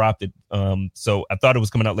just dropped it. So I thought it was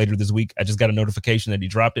coming out later this week. I just got a notification that he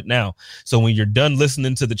dropped it now. So when you're done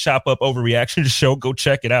listening to the Chop Up Overreaction show, go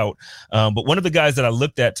check it out. But one of the guys that I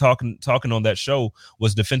looked at talking on that show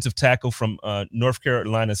was defensive tackle from North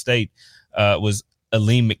Carolina State, was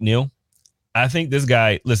Aleem McNeil. I think this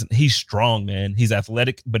guy, listen, he's strong, man. He's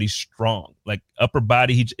athletic, but he's strong. Like upper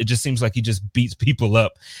body, it just seems like he just beats people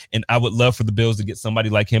up. And I would love for the Bills to get somebody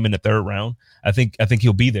like him in the 3rd round. I think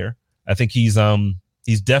he'll be there. I think he's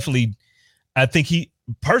definitely. I think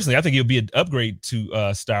he'll be an upgrade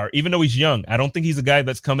to Star, even though he's young. I don't think he's a guy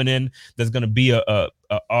that's coming in that's going to be a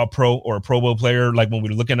all pro or a Pro Bowl player. Like when we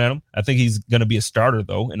were looking at him, I think he's going to be a starter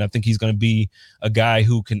though. And I think he's going to be a guy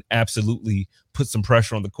who can absolutely put some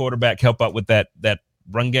pressure on the quarterback, help out with that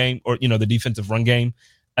run game or, the defensive run game.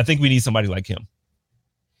 I think we need somebody like him.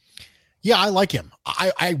 Yeah, I like him.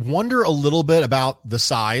 I wonder a little bit about the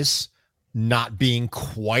size not being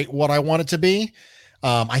quite what I want it to be.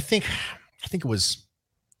 I think it was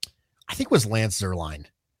Lance Zierlein.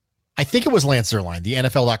 I think it was Lance Zierlein, the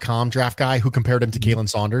NFL.com draft guy who compared him to Kalen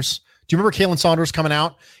Saunders. Do you remember Kalen Saunders coming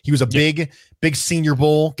out? He was a big Senior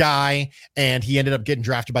Bowl guy, and he ended up getting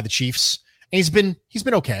drafted by the Chiefs. And he's been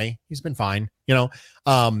okay. He's been fine.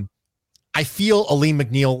 I feel Aleem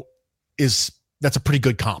McNeil that's a pretty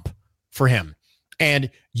good comp for him.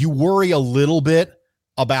 And you worry a little bit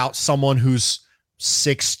about someone who's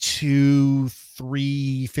 6'2",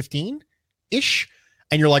 315 ish.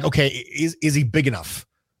 And you're like, okay, is he big enough?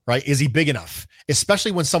 Right? Is he big enough?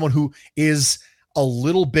 Especially when someone who is a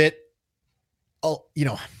little bit,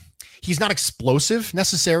 he's not explosive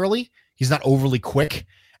necessarily. He's not overly quick.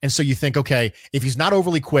 And so you think, okay, if he's not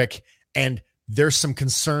overly quick and there's some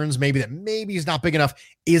concerns maybe he's not big enough,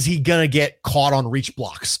 is he going to get caught on reach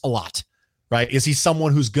blocks a lot? Right? Is he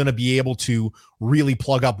someone who's going to be able to really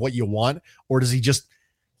plug up what you want? Or does he just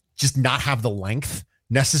not have the length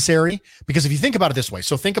necessary? Because if you think about it this way,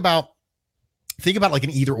 so think about like an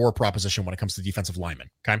either or proposition when it comes to defensive linemen.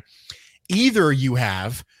 Okay. Either you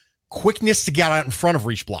have quickness to get out in front of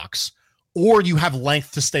reach blocks, or you have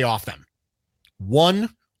length to stay off them. One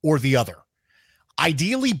or the other.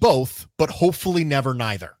 Ideally both, but hopefully never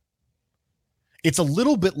neither. It's a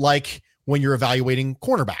little bit like when you're evaluating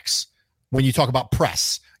cornerbacks. When you talk about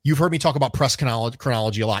press, you've heard me talk about press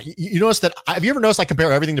chronology a lot. You notice that? Have you ever noticed I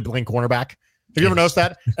compare everything to playing cornerback? Have you ever noticed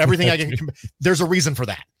that? Everything there's a reason for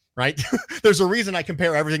that. right? There's a reason I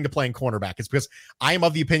compare everything to playing cornerback. It's because I am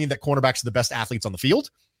of the opinion that cornerbacks are the best athletes on the field.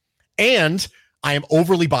 And I am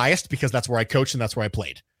overly biased because that's where I coached and that's where I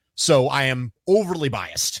played. So I am overly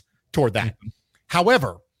biased toward that. Mm-hmm.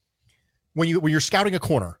 However, when you're scouting a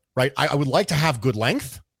corner, right, I would like to have good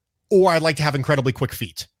length, or I'd like to have incredibly quick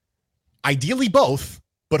feet. Ideally both,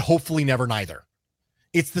 but hopefully never neither.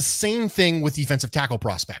 It's the same thing with defensive tackle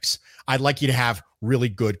prospects. I'd like you to have really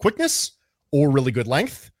good quickness or really good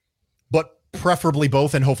length, but preferably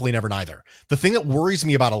both and hopefully never neither. The thing that worries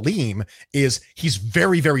me about Aleem is he's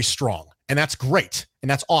very, very strong, and that's great, and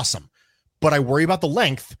that's awesome. But I worry about the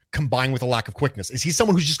length combined with the lack of quickness. Is he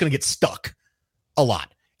someone who's just going to get stuck a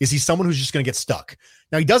lot? Is he someone who's just going to get stuck?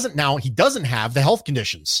 Now, he doesn't have the health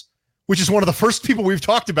conditions, which is one of the first people we've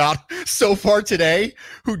talked about so far today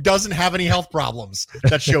who doesn't have any health problems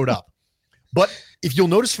that showed up. But if you'll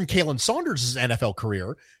notice from Kalen Saunders' NFL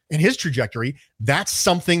career and his trajectory, that's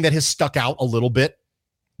something that has stuck out a little bit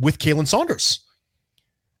with Kalen Saunders.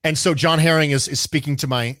 And so John Herring is speaking to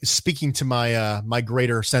my my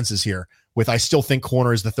greater senses here with, I still think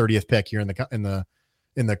corner is the 30th pick here in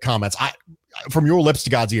the comments. From your lips to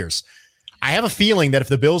God's ears. I have a feeling that if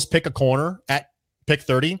the Bills pick a corner at pick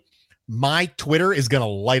 30, my Twitter is going to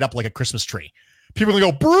light up like a Christmas tree. People are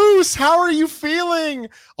going to go, Bruce, how are you feeling?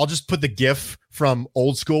 I'll just put the GIF from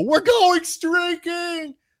old school. We're going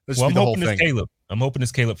streaking. I'm hoping it's Caleb. I'm hoping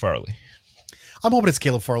it's Caleb Farley. I'm hoping it's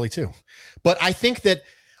Caleb Farley too. But I think that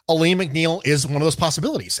Aleem McNeil is one of those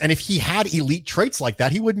possibilities. And if he had elite traits like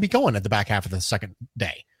that, he wouldn't be going at the back half of the second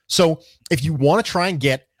day. So if you want to try and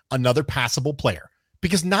get another passable player,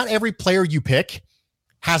 because not every player you pick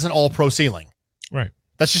has an all-pro ceiling. Right.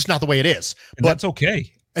 That's just not the way it is. But that's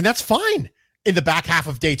okay. And that's fine in the back half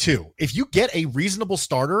of day 2. If you get a reasonable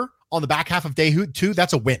starter on the back half of day 2,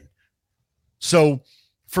 that's a win. So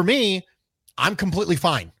for me, I'm completely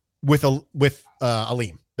fine with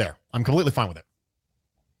Aleem there. I'm completely fine with it.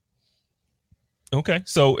 Okay,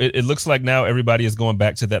 so it looks like now everybody is going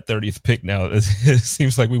back to that 30th pick now. It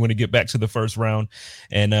seems like we want to get back to the first round,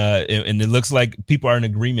 and it looks like people are in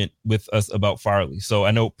agreement with us about Farley. So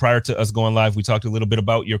I know prior to us going live, we talked a little bit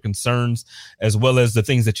about your concerns as well as the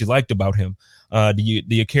things that you liked about him. Do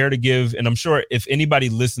you care to give? And I'm sure if anybody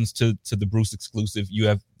listens to the Bruce exclusive,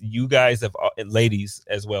 you guys have, ladies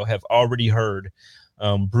as well, have already heard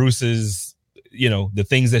Bruce's, the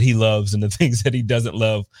things that he loves and the things that he doesn't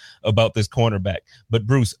love about this cornerback. But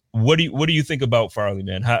Bruce, what do you think about Farley,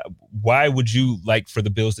 man? Why would you like for the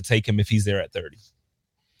Bills to take him if he's there at 30?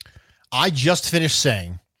 I just finished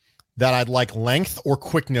saying that I'd like length or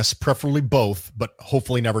quickness, preferably both, but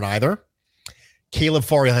hopefully never neither. Caleb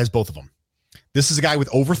Farley has both of them. This is a guy with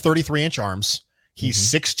over 33-inch arms. He's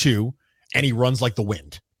 6'2", and he runs like the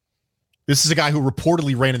wind. This is a guy who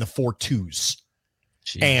reportedly ran in the 4.2s.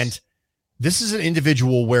 Jeez. And this is an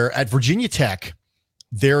individual where at Virginia Tech,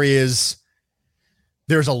 there's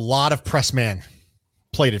a lot of press man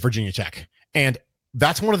played at Virginia Tech. And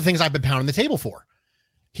that's one of the things I've been pounding the table for.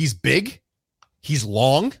 He's big, he's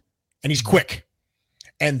long, and he's quick.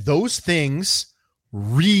 And those things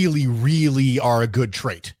really, really are a good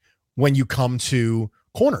trait when you come to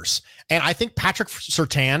corners. And I think Patrick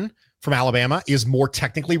Surtain from Alabama is more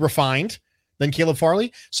technically refined than Caleb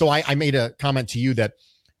Farley. So I made a comment to you that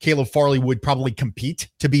Caleb Farley would probably compete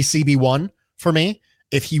to be CB1 for me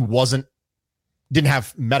if he didn't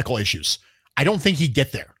have medical issues. I don't think he'd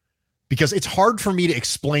get there because it's hard for me to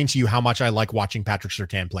explain to you how much I like watching Patrick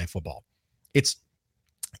Surtain play football. It's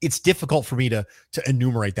difficult for me to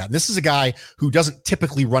enumerate that. And this is a guy who doesn't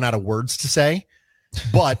typically run out of words to say,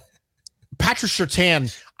 but Patrick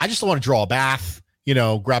Surtain, I just want to draw a bath,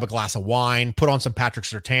 grab a glass of wine, put on some Patrick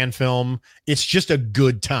Surtain film. It's just a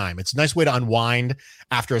good time. It's a nice way to unwind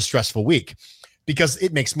after a stressful week because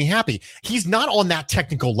it makes me happy. He's not on that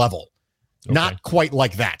technical level, not quite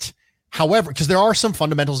like that. However, because there are some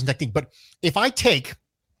fundamentals and technique, but if I take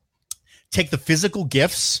the physical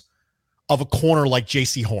gifts of a corner like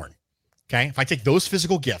JC Horn, okay, if I take those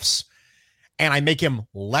physical gifts and I make him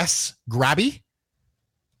less grabby,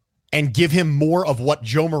 and give him more of what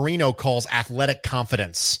Joe Marino calls athletic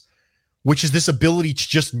confidence, which is this ability to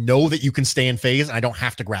just know that you can stay in phase and I don't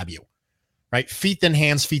have to grab you, right? Feet then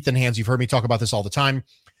hands. You've heard me talk about this all the time.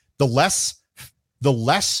 The less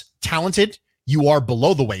talented you are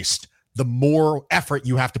below the waist, the more effort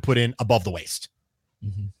you have to put in above the waist.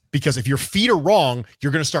 Mm-hmm. Because if your feet are wrong,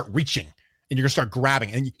 you're going to start reaching and you're going to start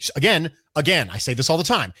grabbing. And again, I say this all the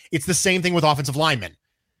time. It's the same thing with offensive linemen.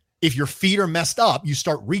 If your feet are messed up, you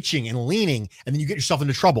start reaching and leaning, and then you get yourself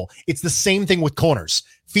into trouble. It's the same thing with corners.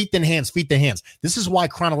 Feet then hands, feet then hands. This is why,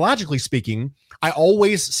 chronologically speaking, I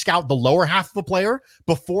always scout the lower half of a player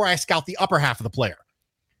before I scout the upper half of the player.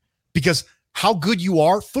 Because how good you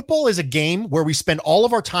are, football is a game where we spend all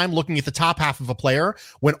of our time looking at the top half of a player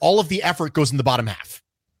when all of the effort goes in the bottom half.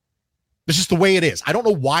 It's just the way it is. I don't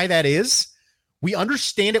know why that is. We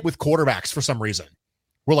understand it with quarterbacks for some reason.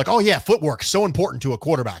 We're like, oh yeah, footwork, so important to a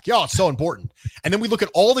quarterback. Yeah, it's so important. And then we look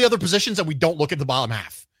at all the other positions and we don't look at the bottom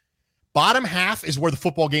half. Bottom half is where the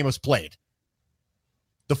football game is played.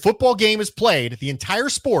 The football game is played, the entire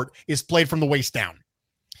sport is played from the waist down.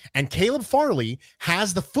 And Caleb Farley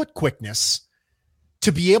has the foot quickness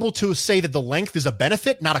to be able to say that the length is a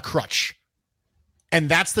benefit, not a crutch. And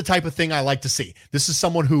that's the type of thing I like to see. This is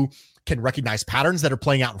someone who can recognize patterns that are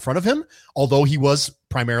playing out in front of him, although he was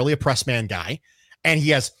primarily a press man guy. And he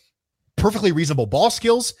has perfectly reasonable ball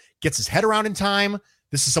skills, gets his head around in time.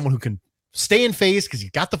 This is someone who can stay in phase because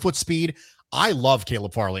he's got the foot speed. I love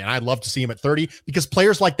Caleb Farley, and I'd love to see him at 30 because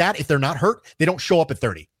players like that, if they're not hurt, they don't show up at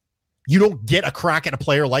 30. You don't get a crack at a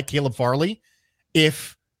player like Caleb Farley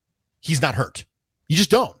if he's not hurt. You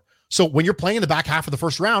just don't. So when you're playing in the back half of the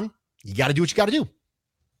first round, you got to do what you got to do.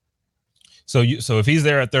 So if he's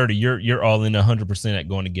there at 30, you're all in 100% at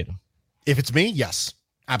going to get him. If it's me, yes,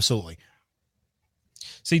 absolutely.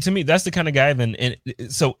 See, to me, that's the kind of guy then. And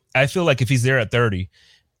so I feel like if he's there at 30,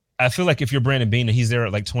 I feel like if you're Brandon Beane and he's there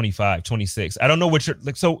at like 25, 26, I don't know what you're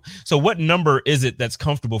like. So what number is it that's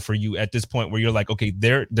comfortable for you at this point where you're like, okay,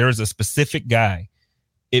 there's a specific guy.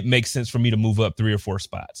 It makes sense for me to move up 3 or 4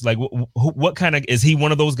 spots. Like what kind of, is he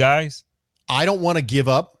one of those guys? I don't want to give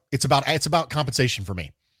up. It's about compensation for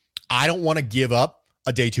me. I don't want to give up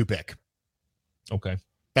a day 2 pick. Okay.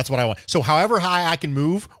 That's what I want. So however high I can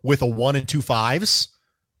move with a 1 and 2 5s,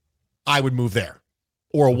 I would move there.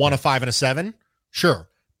 Or a 1, a 5, and a 7. Sure.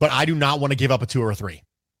 But I do not want to give up a 2 or a 3.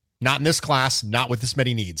 Not in this class, not with this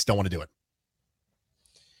many needs. Don't want to do it.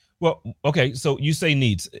 Well, okay. So you say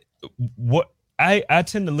needs. What I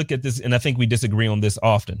tend to look at this, and I think we disagree on this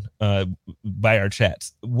often by our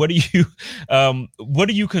chats. What do you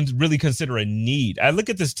really consider a need? I look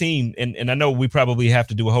at this team, and I know we probably have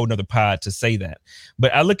to do a whole nother pod to say that,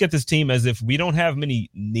 but I look at this team as if we don't have many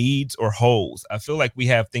needs or holes. I feel like we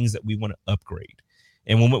have things that we want to upgrade.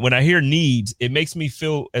 And when I hear needs, it makes me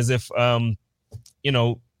feel as if, I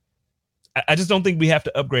just don't think we have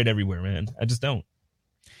to upgrade everywhere, man. I just don't.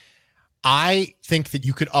 I think that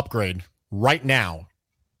you could upgrade right now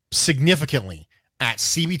significantly at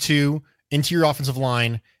CB2, interior offensive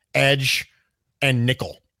line, edge, and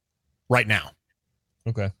nickel right now.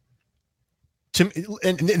 Okay.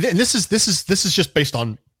 And this is just based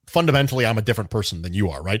on fundamentally I'm a different person than you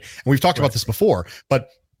are, right? And we've talked about this before, but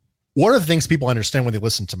one of the things people understand when they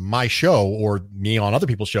listen to my show or me on other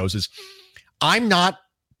people's shows is I'm not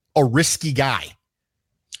a risky guy.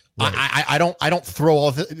 Right. I don't throw all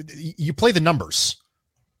of the, you play the numbers.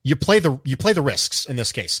 You play the risks in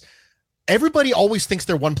this case. Everybody always thinks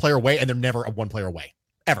they're one player away, and they're never a one player away.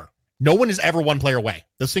 Ever. No one is ever one player away.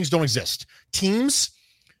 Those things don't exist. Teams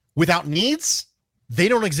without needs, they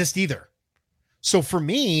don't exist either. So for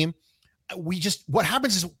me, what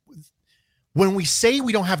happens is when we say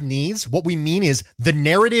we don't have needs, what we mean is the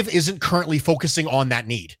narrative isn't currently focusing on that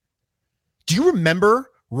need. Do you remember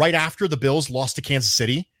right after the Bills lost to Kansas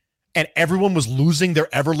City and everyone was losing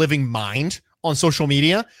their ever-living mind on social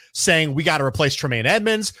media saying, we got to replace Tremaine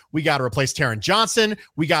Edmonds, we got to replace Taron Johnson,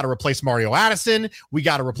 we got to replace Mario Addison, we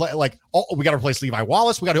got to replace Levi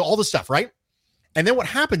Wallace, we got to do all this stuff, right? And then what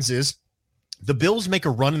happens is the Bills make a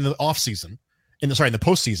run in the offseason, in the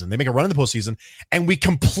postseason. They make a run in the postseason, and we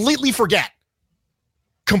completely forget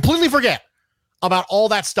about all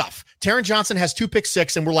that stuff. Taron Johnson has 2 pick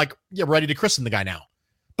 6, and we're like, yeah, ready to christen the guy now.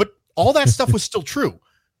 But all that stuff was still true.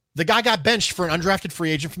 The guy got benched for an undrafted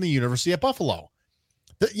free agent from the University of Buffalo.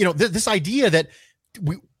 This idea that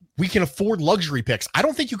we can afford luxury picks. I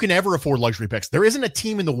don't think you can ever afford luxury picks. There isn't a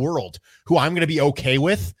team in the world who I'm going to be okay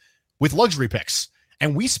with luxury picks.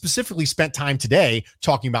 And we specifically spent time today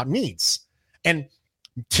talking about needs. And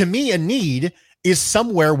to me, a need is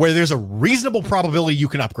somewhere where there's a reasonable probability you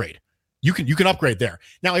can upgrade. You can upgrade there.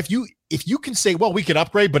 Now, if you can say, well, we could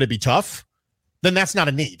upgrade, but it'd be tough, then that's not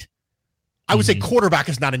a need. I would say quarterback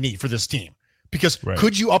is not a need for this team because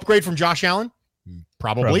Could you upgrade from Josh Allen?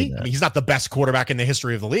 Probably. I mean, he's not the best quarterback in the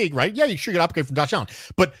history of the league, right? Yeah, you sure can upgrade from Josh Allen.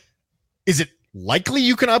 But is it likely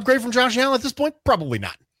you can upgrade from Josh Allen at this point? Probably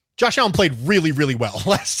not. Josh Allen played really, really well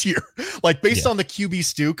last year. Like based on the QB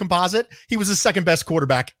Stu composite, he was the second best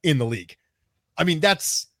quarterback in the league. I mean,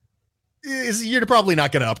 you're probably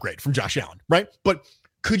not going to upgrade from Josh Allen, right? But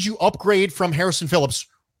Could you upgrade from Harrison Phillips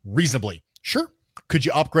reasonably? Sure. Could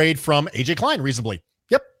you upgrade from AJ Klein reasonably?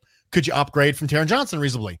 Yep. Could you upgrade from Taron Johnson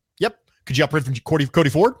reasonably? Yep. Could you upgrade from Cody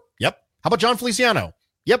Ford? Yep. How about John Feliciano?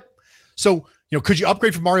 Yep. So, could you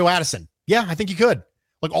upgrade from Mario Addison? Yeah, I think you could.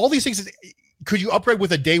 Like all these things, could you upgrade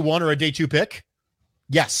with a day 1 or a day 2 pick?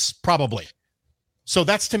 Yes, probably. So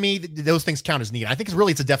that's, to me, those things count as need. I think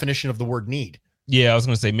it's a definition of the word need. Yeah, I was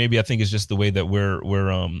going to say, maybe I think it's just the way that we're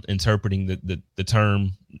interpreting the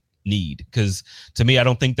term need. Because to me, I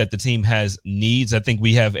don't think that the team has needs. I think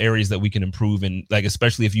we have areas that we can improve in, like,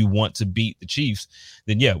 especially if you want to beat the Chiefs,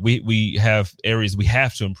 then yeah, we have areas we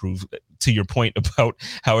have to improve. To your point about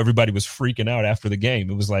how everybody was freaking out after the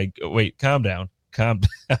game, it was like, wait, calm down.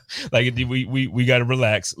 Like we got to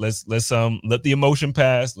relax. Let's let the emotion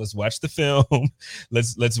pass. Let's watch the film.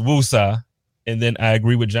 let's woosah. And then I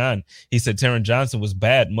agree with John. He said Taron Johnson was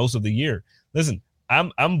bad most of the year. Listen,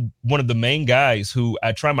 I'm one of the main guys who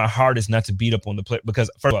I try my hardest not to beat up on the player,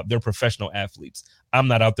 because first of all, they're professional athletes. I'm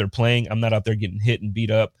not out there playing. I'm not out there getting hit and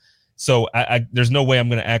beat up. So I there's no way I'm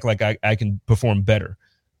going to act like I can perform better.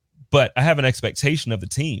 But I have an expectation of the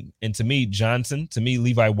team. And to me, Johnson, to me,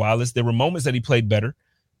 Levi Wallace, there were moments that he played better,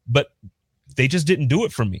 but they just didn't do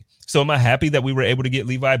it for me. So am I happy that we were able to get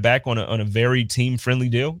Levi back on a very team-friendly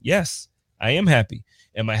deal? Yes, I am happy.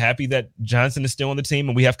 Am I happy that Johnson is still on the team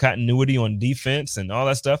and we have continuity on defense and all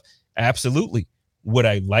that stuff? Absolutely. Would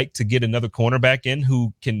I like to get another cornerback in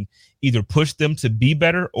who can either push them to be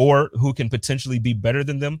better or who can potentially be better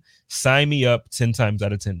than them? Sign me up 10 times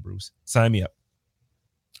out of 10, Bruce. Sign me up.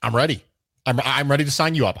 I'm ready. I'm ready to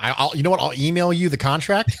sign you up. You know what? I'll email you the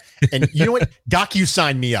contract, and you know what?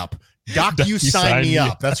 Docusign me up. Docusign me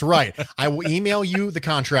up. That's right. I will email you the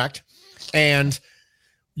contract, and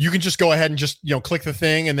you can just go ahead and just click the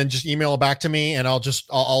thing, and then just email it back to me, and I'll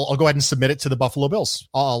go ahead and submit it to the Buffalo Bills.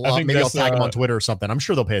 Maybe I'll tag them on Twitter or something. I'm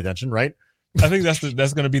sure they'll pay attention, right? I think that's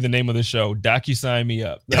going to be the name of the show. Docusign me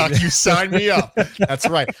up. Docusign me up. That's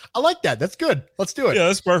right. I like that. That's good. Let's do it. Yeah,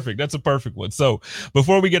 that's perfect. That's a perfect one. So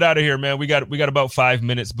before we get out of here, man, we got about 5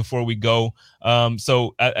 minutes before we go.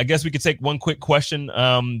 So I guess we could take one quick question.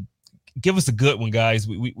 Give us a good one, guys.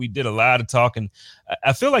 We did a lot of talking.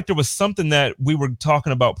 I feel like there was something that we were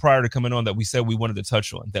talking about prior to coming on that we said we wanted to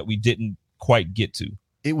touch on that we didn't quite get to.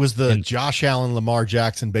 It was the Josh Allen, Lamar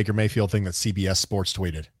Jackson, Baker Mayfield thing that CBS Sports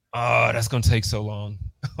tweeted. Oh, that's going to take so long.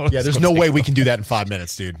 Yeah, there's no way we can do that in 5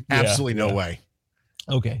 minutes, dude. Absolutely no way.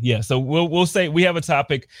 Okay, yeah. So we'll say we have a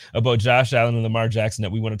topic about Josh Allen and Lamar Jackson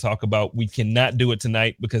that we want to talk about. We cannot do it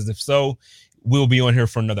tonight because if so, we'll be on here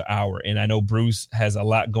for another hour. And I know Bruce has a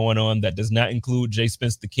lot going on that does not include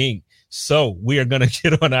JSpenceTheKing. So we are going to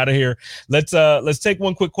get on out of here. Let's take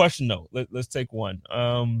one quick question though. Let's take one.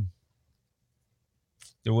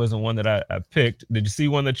 There wasn't one that I picked. Did you see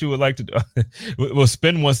one that you would like to do? Well,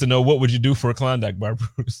 Spin wants to know, what would you do for a Klondike bar,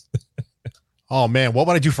 Bruce? Oh man, what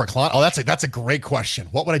would I do for a Klondike? Oh, that's a great question.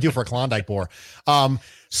 What would I do for a Klondike bar?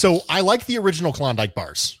 So I like the original Klondike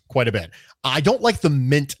bars quite a bit. I don't like the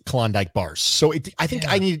mint Klondike bars. So I think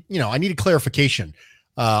I need a clarification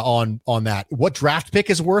on that. What draft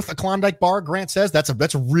pick is worth a Klondike bar? Grant says that's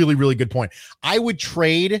a really, really good point. I would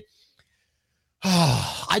trade.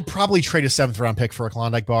 I'd probably trade a 7th round pick for a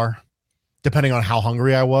Klondike bar, depending on how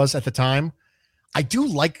hungry I was at the time. I do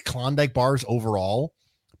like Klondike bars overall,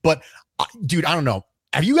 but dude, I don't know.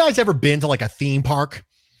 Have you guys ever been to like a theme park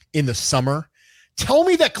in the summer? Tell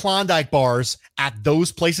me that Klondike bars at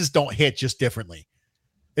those places don't hit just differently.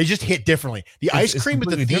 They just hit differently. The ice cream at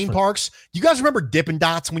the theme parks. You guys remember Dippin'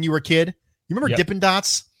 Dots when you were a kid? You remember Dippin'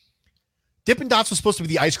 Dots? Dippin' Dots was supposed to be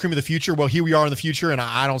the ice cream of the future. Well, here we are in the future, and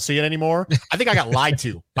I don't see it anymore. I think I got lied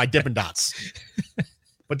to by Dippin' Dots.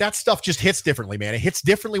 But that stuff just hits differently, man. It hits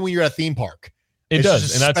differently when you're at a theme park. It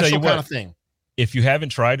does. And I'll tell you what, kind of thing. If you haven't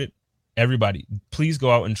tried it, everybody, please go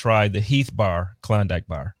out and try the Heath Bar Klondike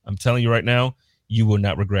Bar. I'm telling you right now, you will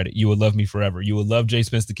not regret it. You will love me forever. You will love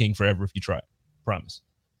JSpenceTheKing forever if you try it. Promise.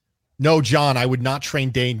 No, John, I would not train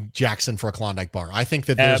Dane Jackson for a Klondike bar. I think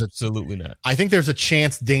that there's absolutely not. I think there's a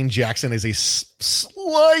chance Dane Jackson is a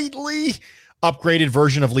slightly upgraded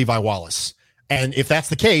version of Levi Wallace. And if that's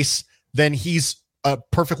the case, then he's a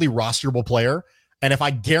perfectly rosterable player. And if I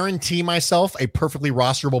guarantee myself a perfectly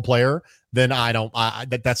rosterable player, then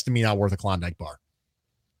that's to me not worth a Klondike bar.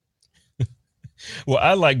 Well,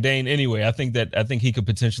 I like Dane anyway. I think he could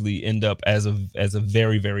potentially end up as a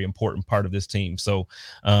very, very important part of this team. So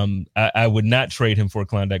I would not trade him for a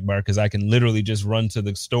Klondike bar because I can literally just run to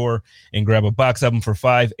the store and grab a box of them for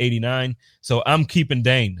 $5.89. So I'm keeping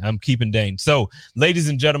Dane. So, ladies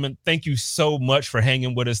and gentlemen, thank you so much for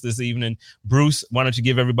hanging with us this evening. Bruce, why don't you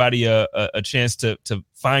give everybody a chance to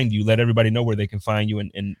find you? Let everybody know where they can find you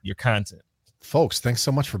and your content. Folks, thanks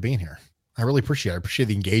so much for being here. I really appreciate it. I appreciate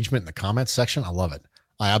the engagement in the comments section. I love it.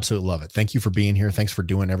 I absolutely love it. Thank you for being here. Thanks for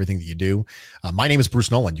doing everything that you do. My name is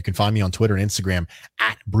Bruce Nolan. You can find me on Twitter and Instagram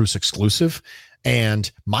at Bruce Exclusive.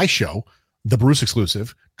 And my show, The Bruce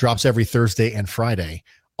Exclusive, drops every Thursday and Friday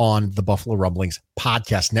on the Buffalo Rumblings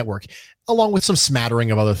podcast network, along with some smattering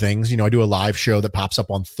of other things. You know, I do a live show that pops up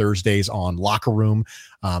on Thursdays on Locker Room.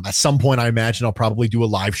 At some point, I imagine I'll probably do a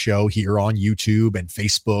live show here on YouTube and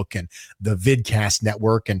Facebook and the Vidcast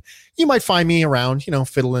network. And you might find me around, you know,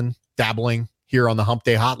 fiddling, dabbling here on the Hump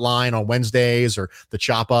Day Hotline on Wednesdays, or the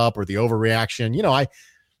Chop Up, or the Overreaction. You know, I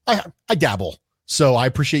dabble. So I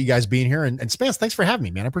appreciate you guys being here. And Spence, thanks for having me,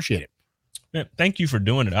 man. I appreciate it. Man, thank you for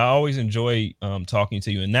doing it. I always enjoy talking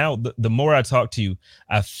to you. And now the more I talk to you,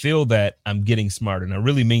 I feel that I'm getting smarter. And I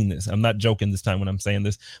really mean this. I'm not joking this time when I'm saying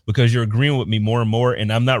this, because you're agreeing with me more and more.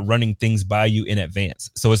 And I'm not running things by you in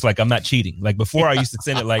advance. So it's like I'm not cheating. Like before, I used to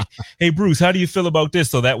send it like, hey, Bruce, how do you feel about this?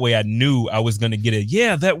 So that way I knew I was going to get it.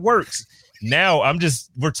 Yeah, that works. Now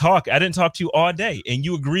we're talking. I didn't talk to you all day and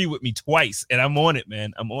you agree with me twice. And I'm on it,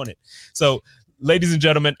 man. I'm on it. So, ladies and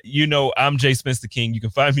gentlemen, you know I'm JSpenceTheKing. You can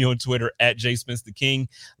find me on Twitter at JSpenceTheKing.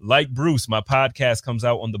 Like Bruce, my podcast comes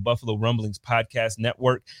out on the Buffalo Rumblings Podcast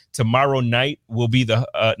Network. Tomorrow night will be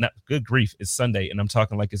good grief, it's Sunday, and I'm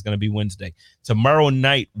talking like it's going to be Wednesday. Tomorrow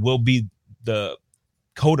night will be the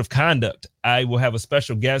Code of Conduct. I will have a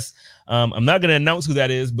special guest. I'm not going to announce who that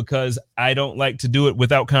is because I don't like to do it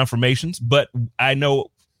without confirmations, but I know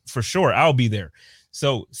for sure I'll be there.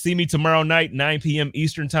 So see me tomorrow night, 9 p.m.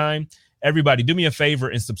 Eastern time. Everybody, do me a favor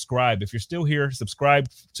and subscribe. If you're still here, subscribe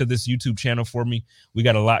to this YouTube channel for me. We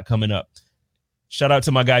got a lot coming up. Shout out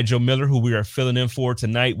to my guy, Joe Miller, who we are filling in for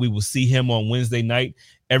tonight. We will see him on Wednesday night.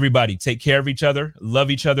 Everybody, take care of each other,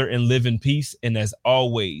 love each other, and live in peace. And as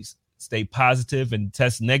always, stay positive and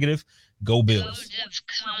test negative. Go Bills. Code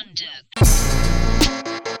of conduct.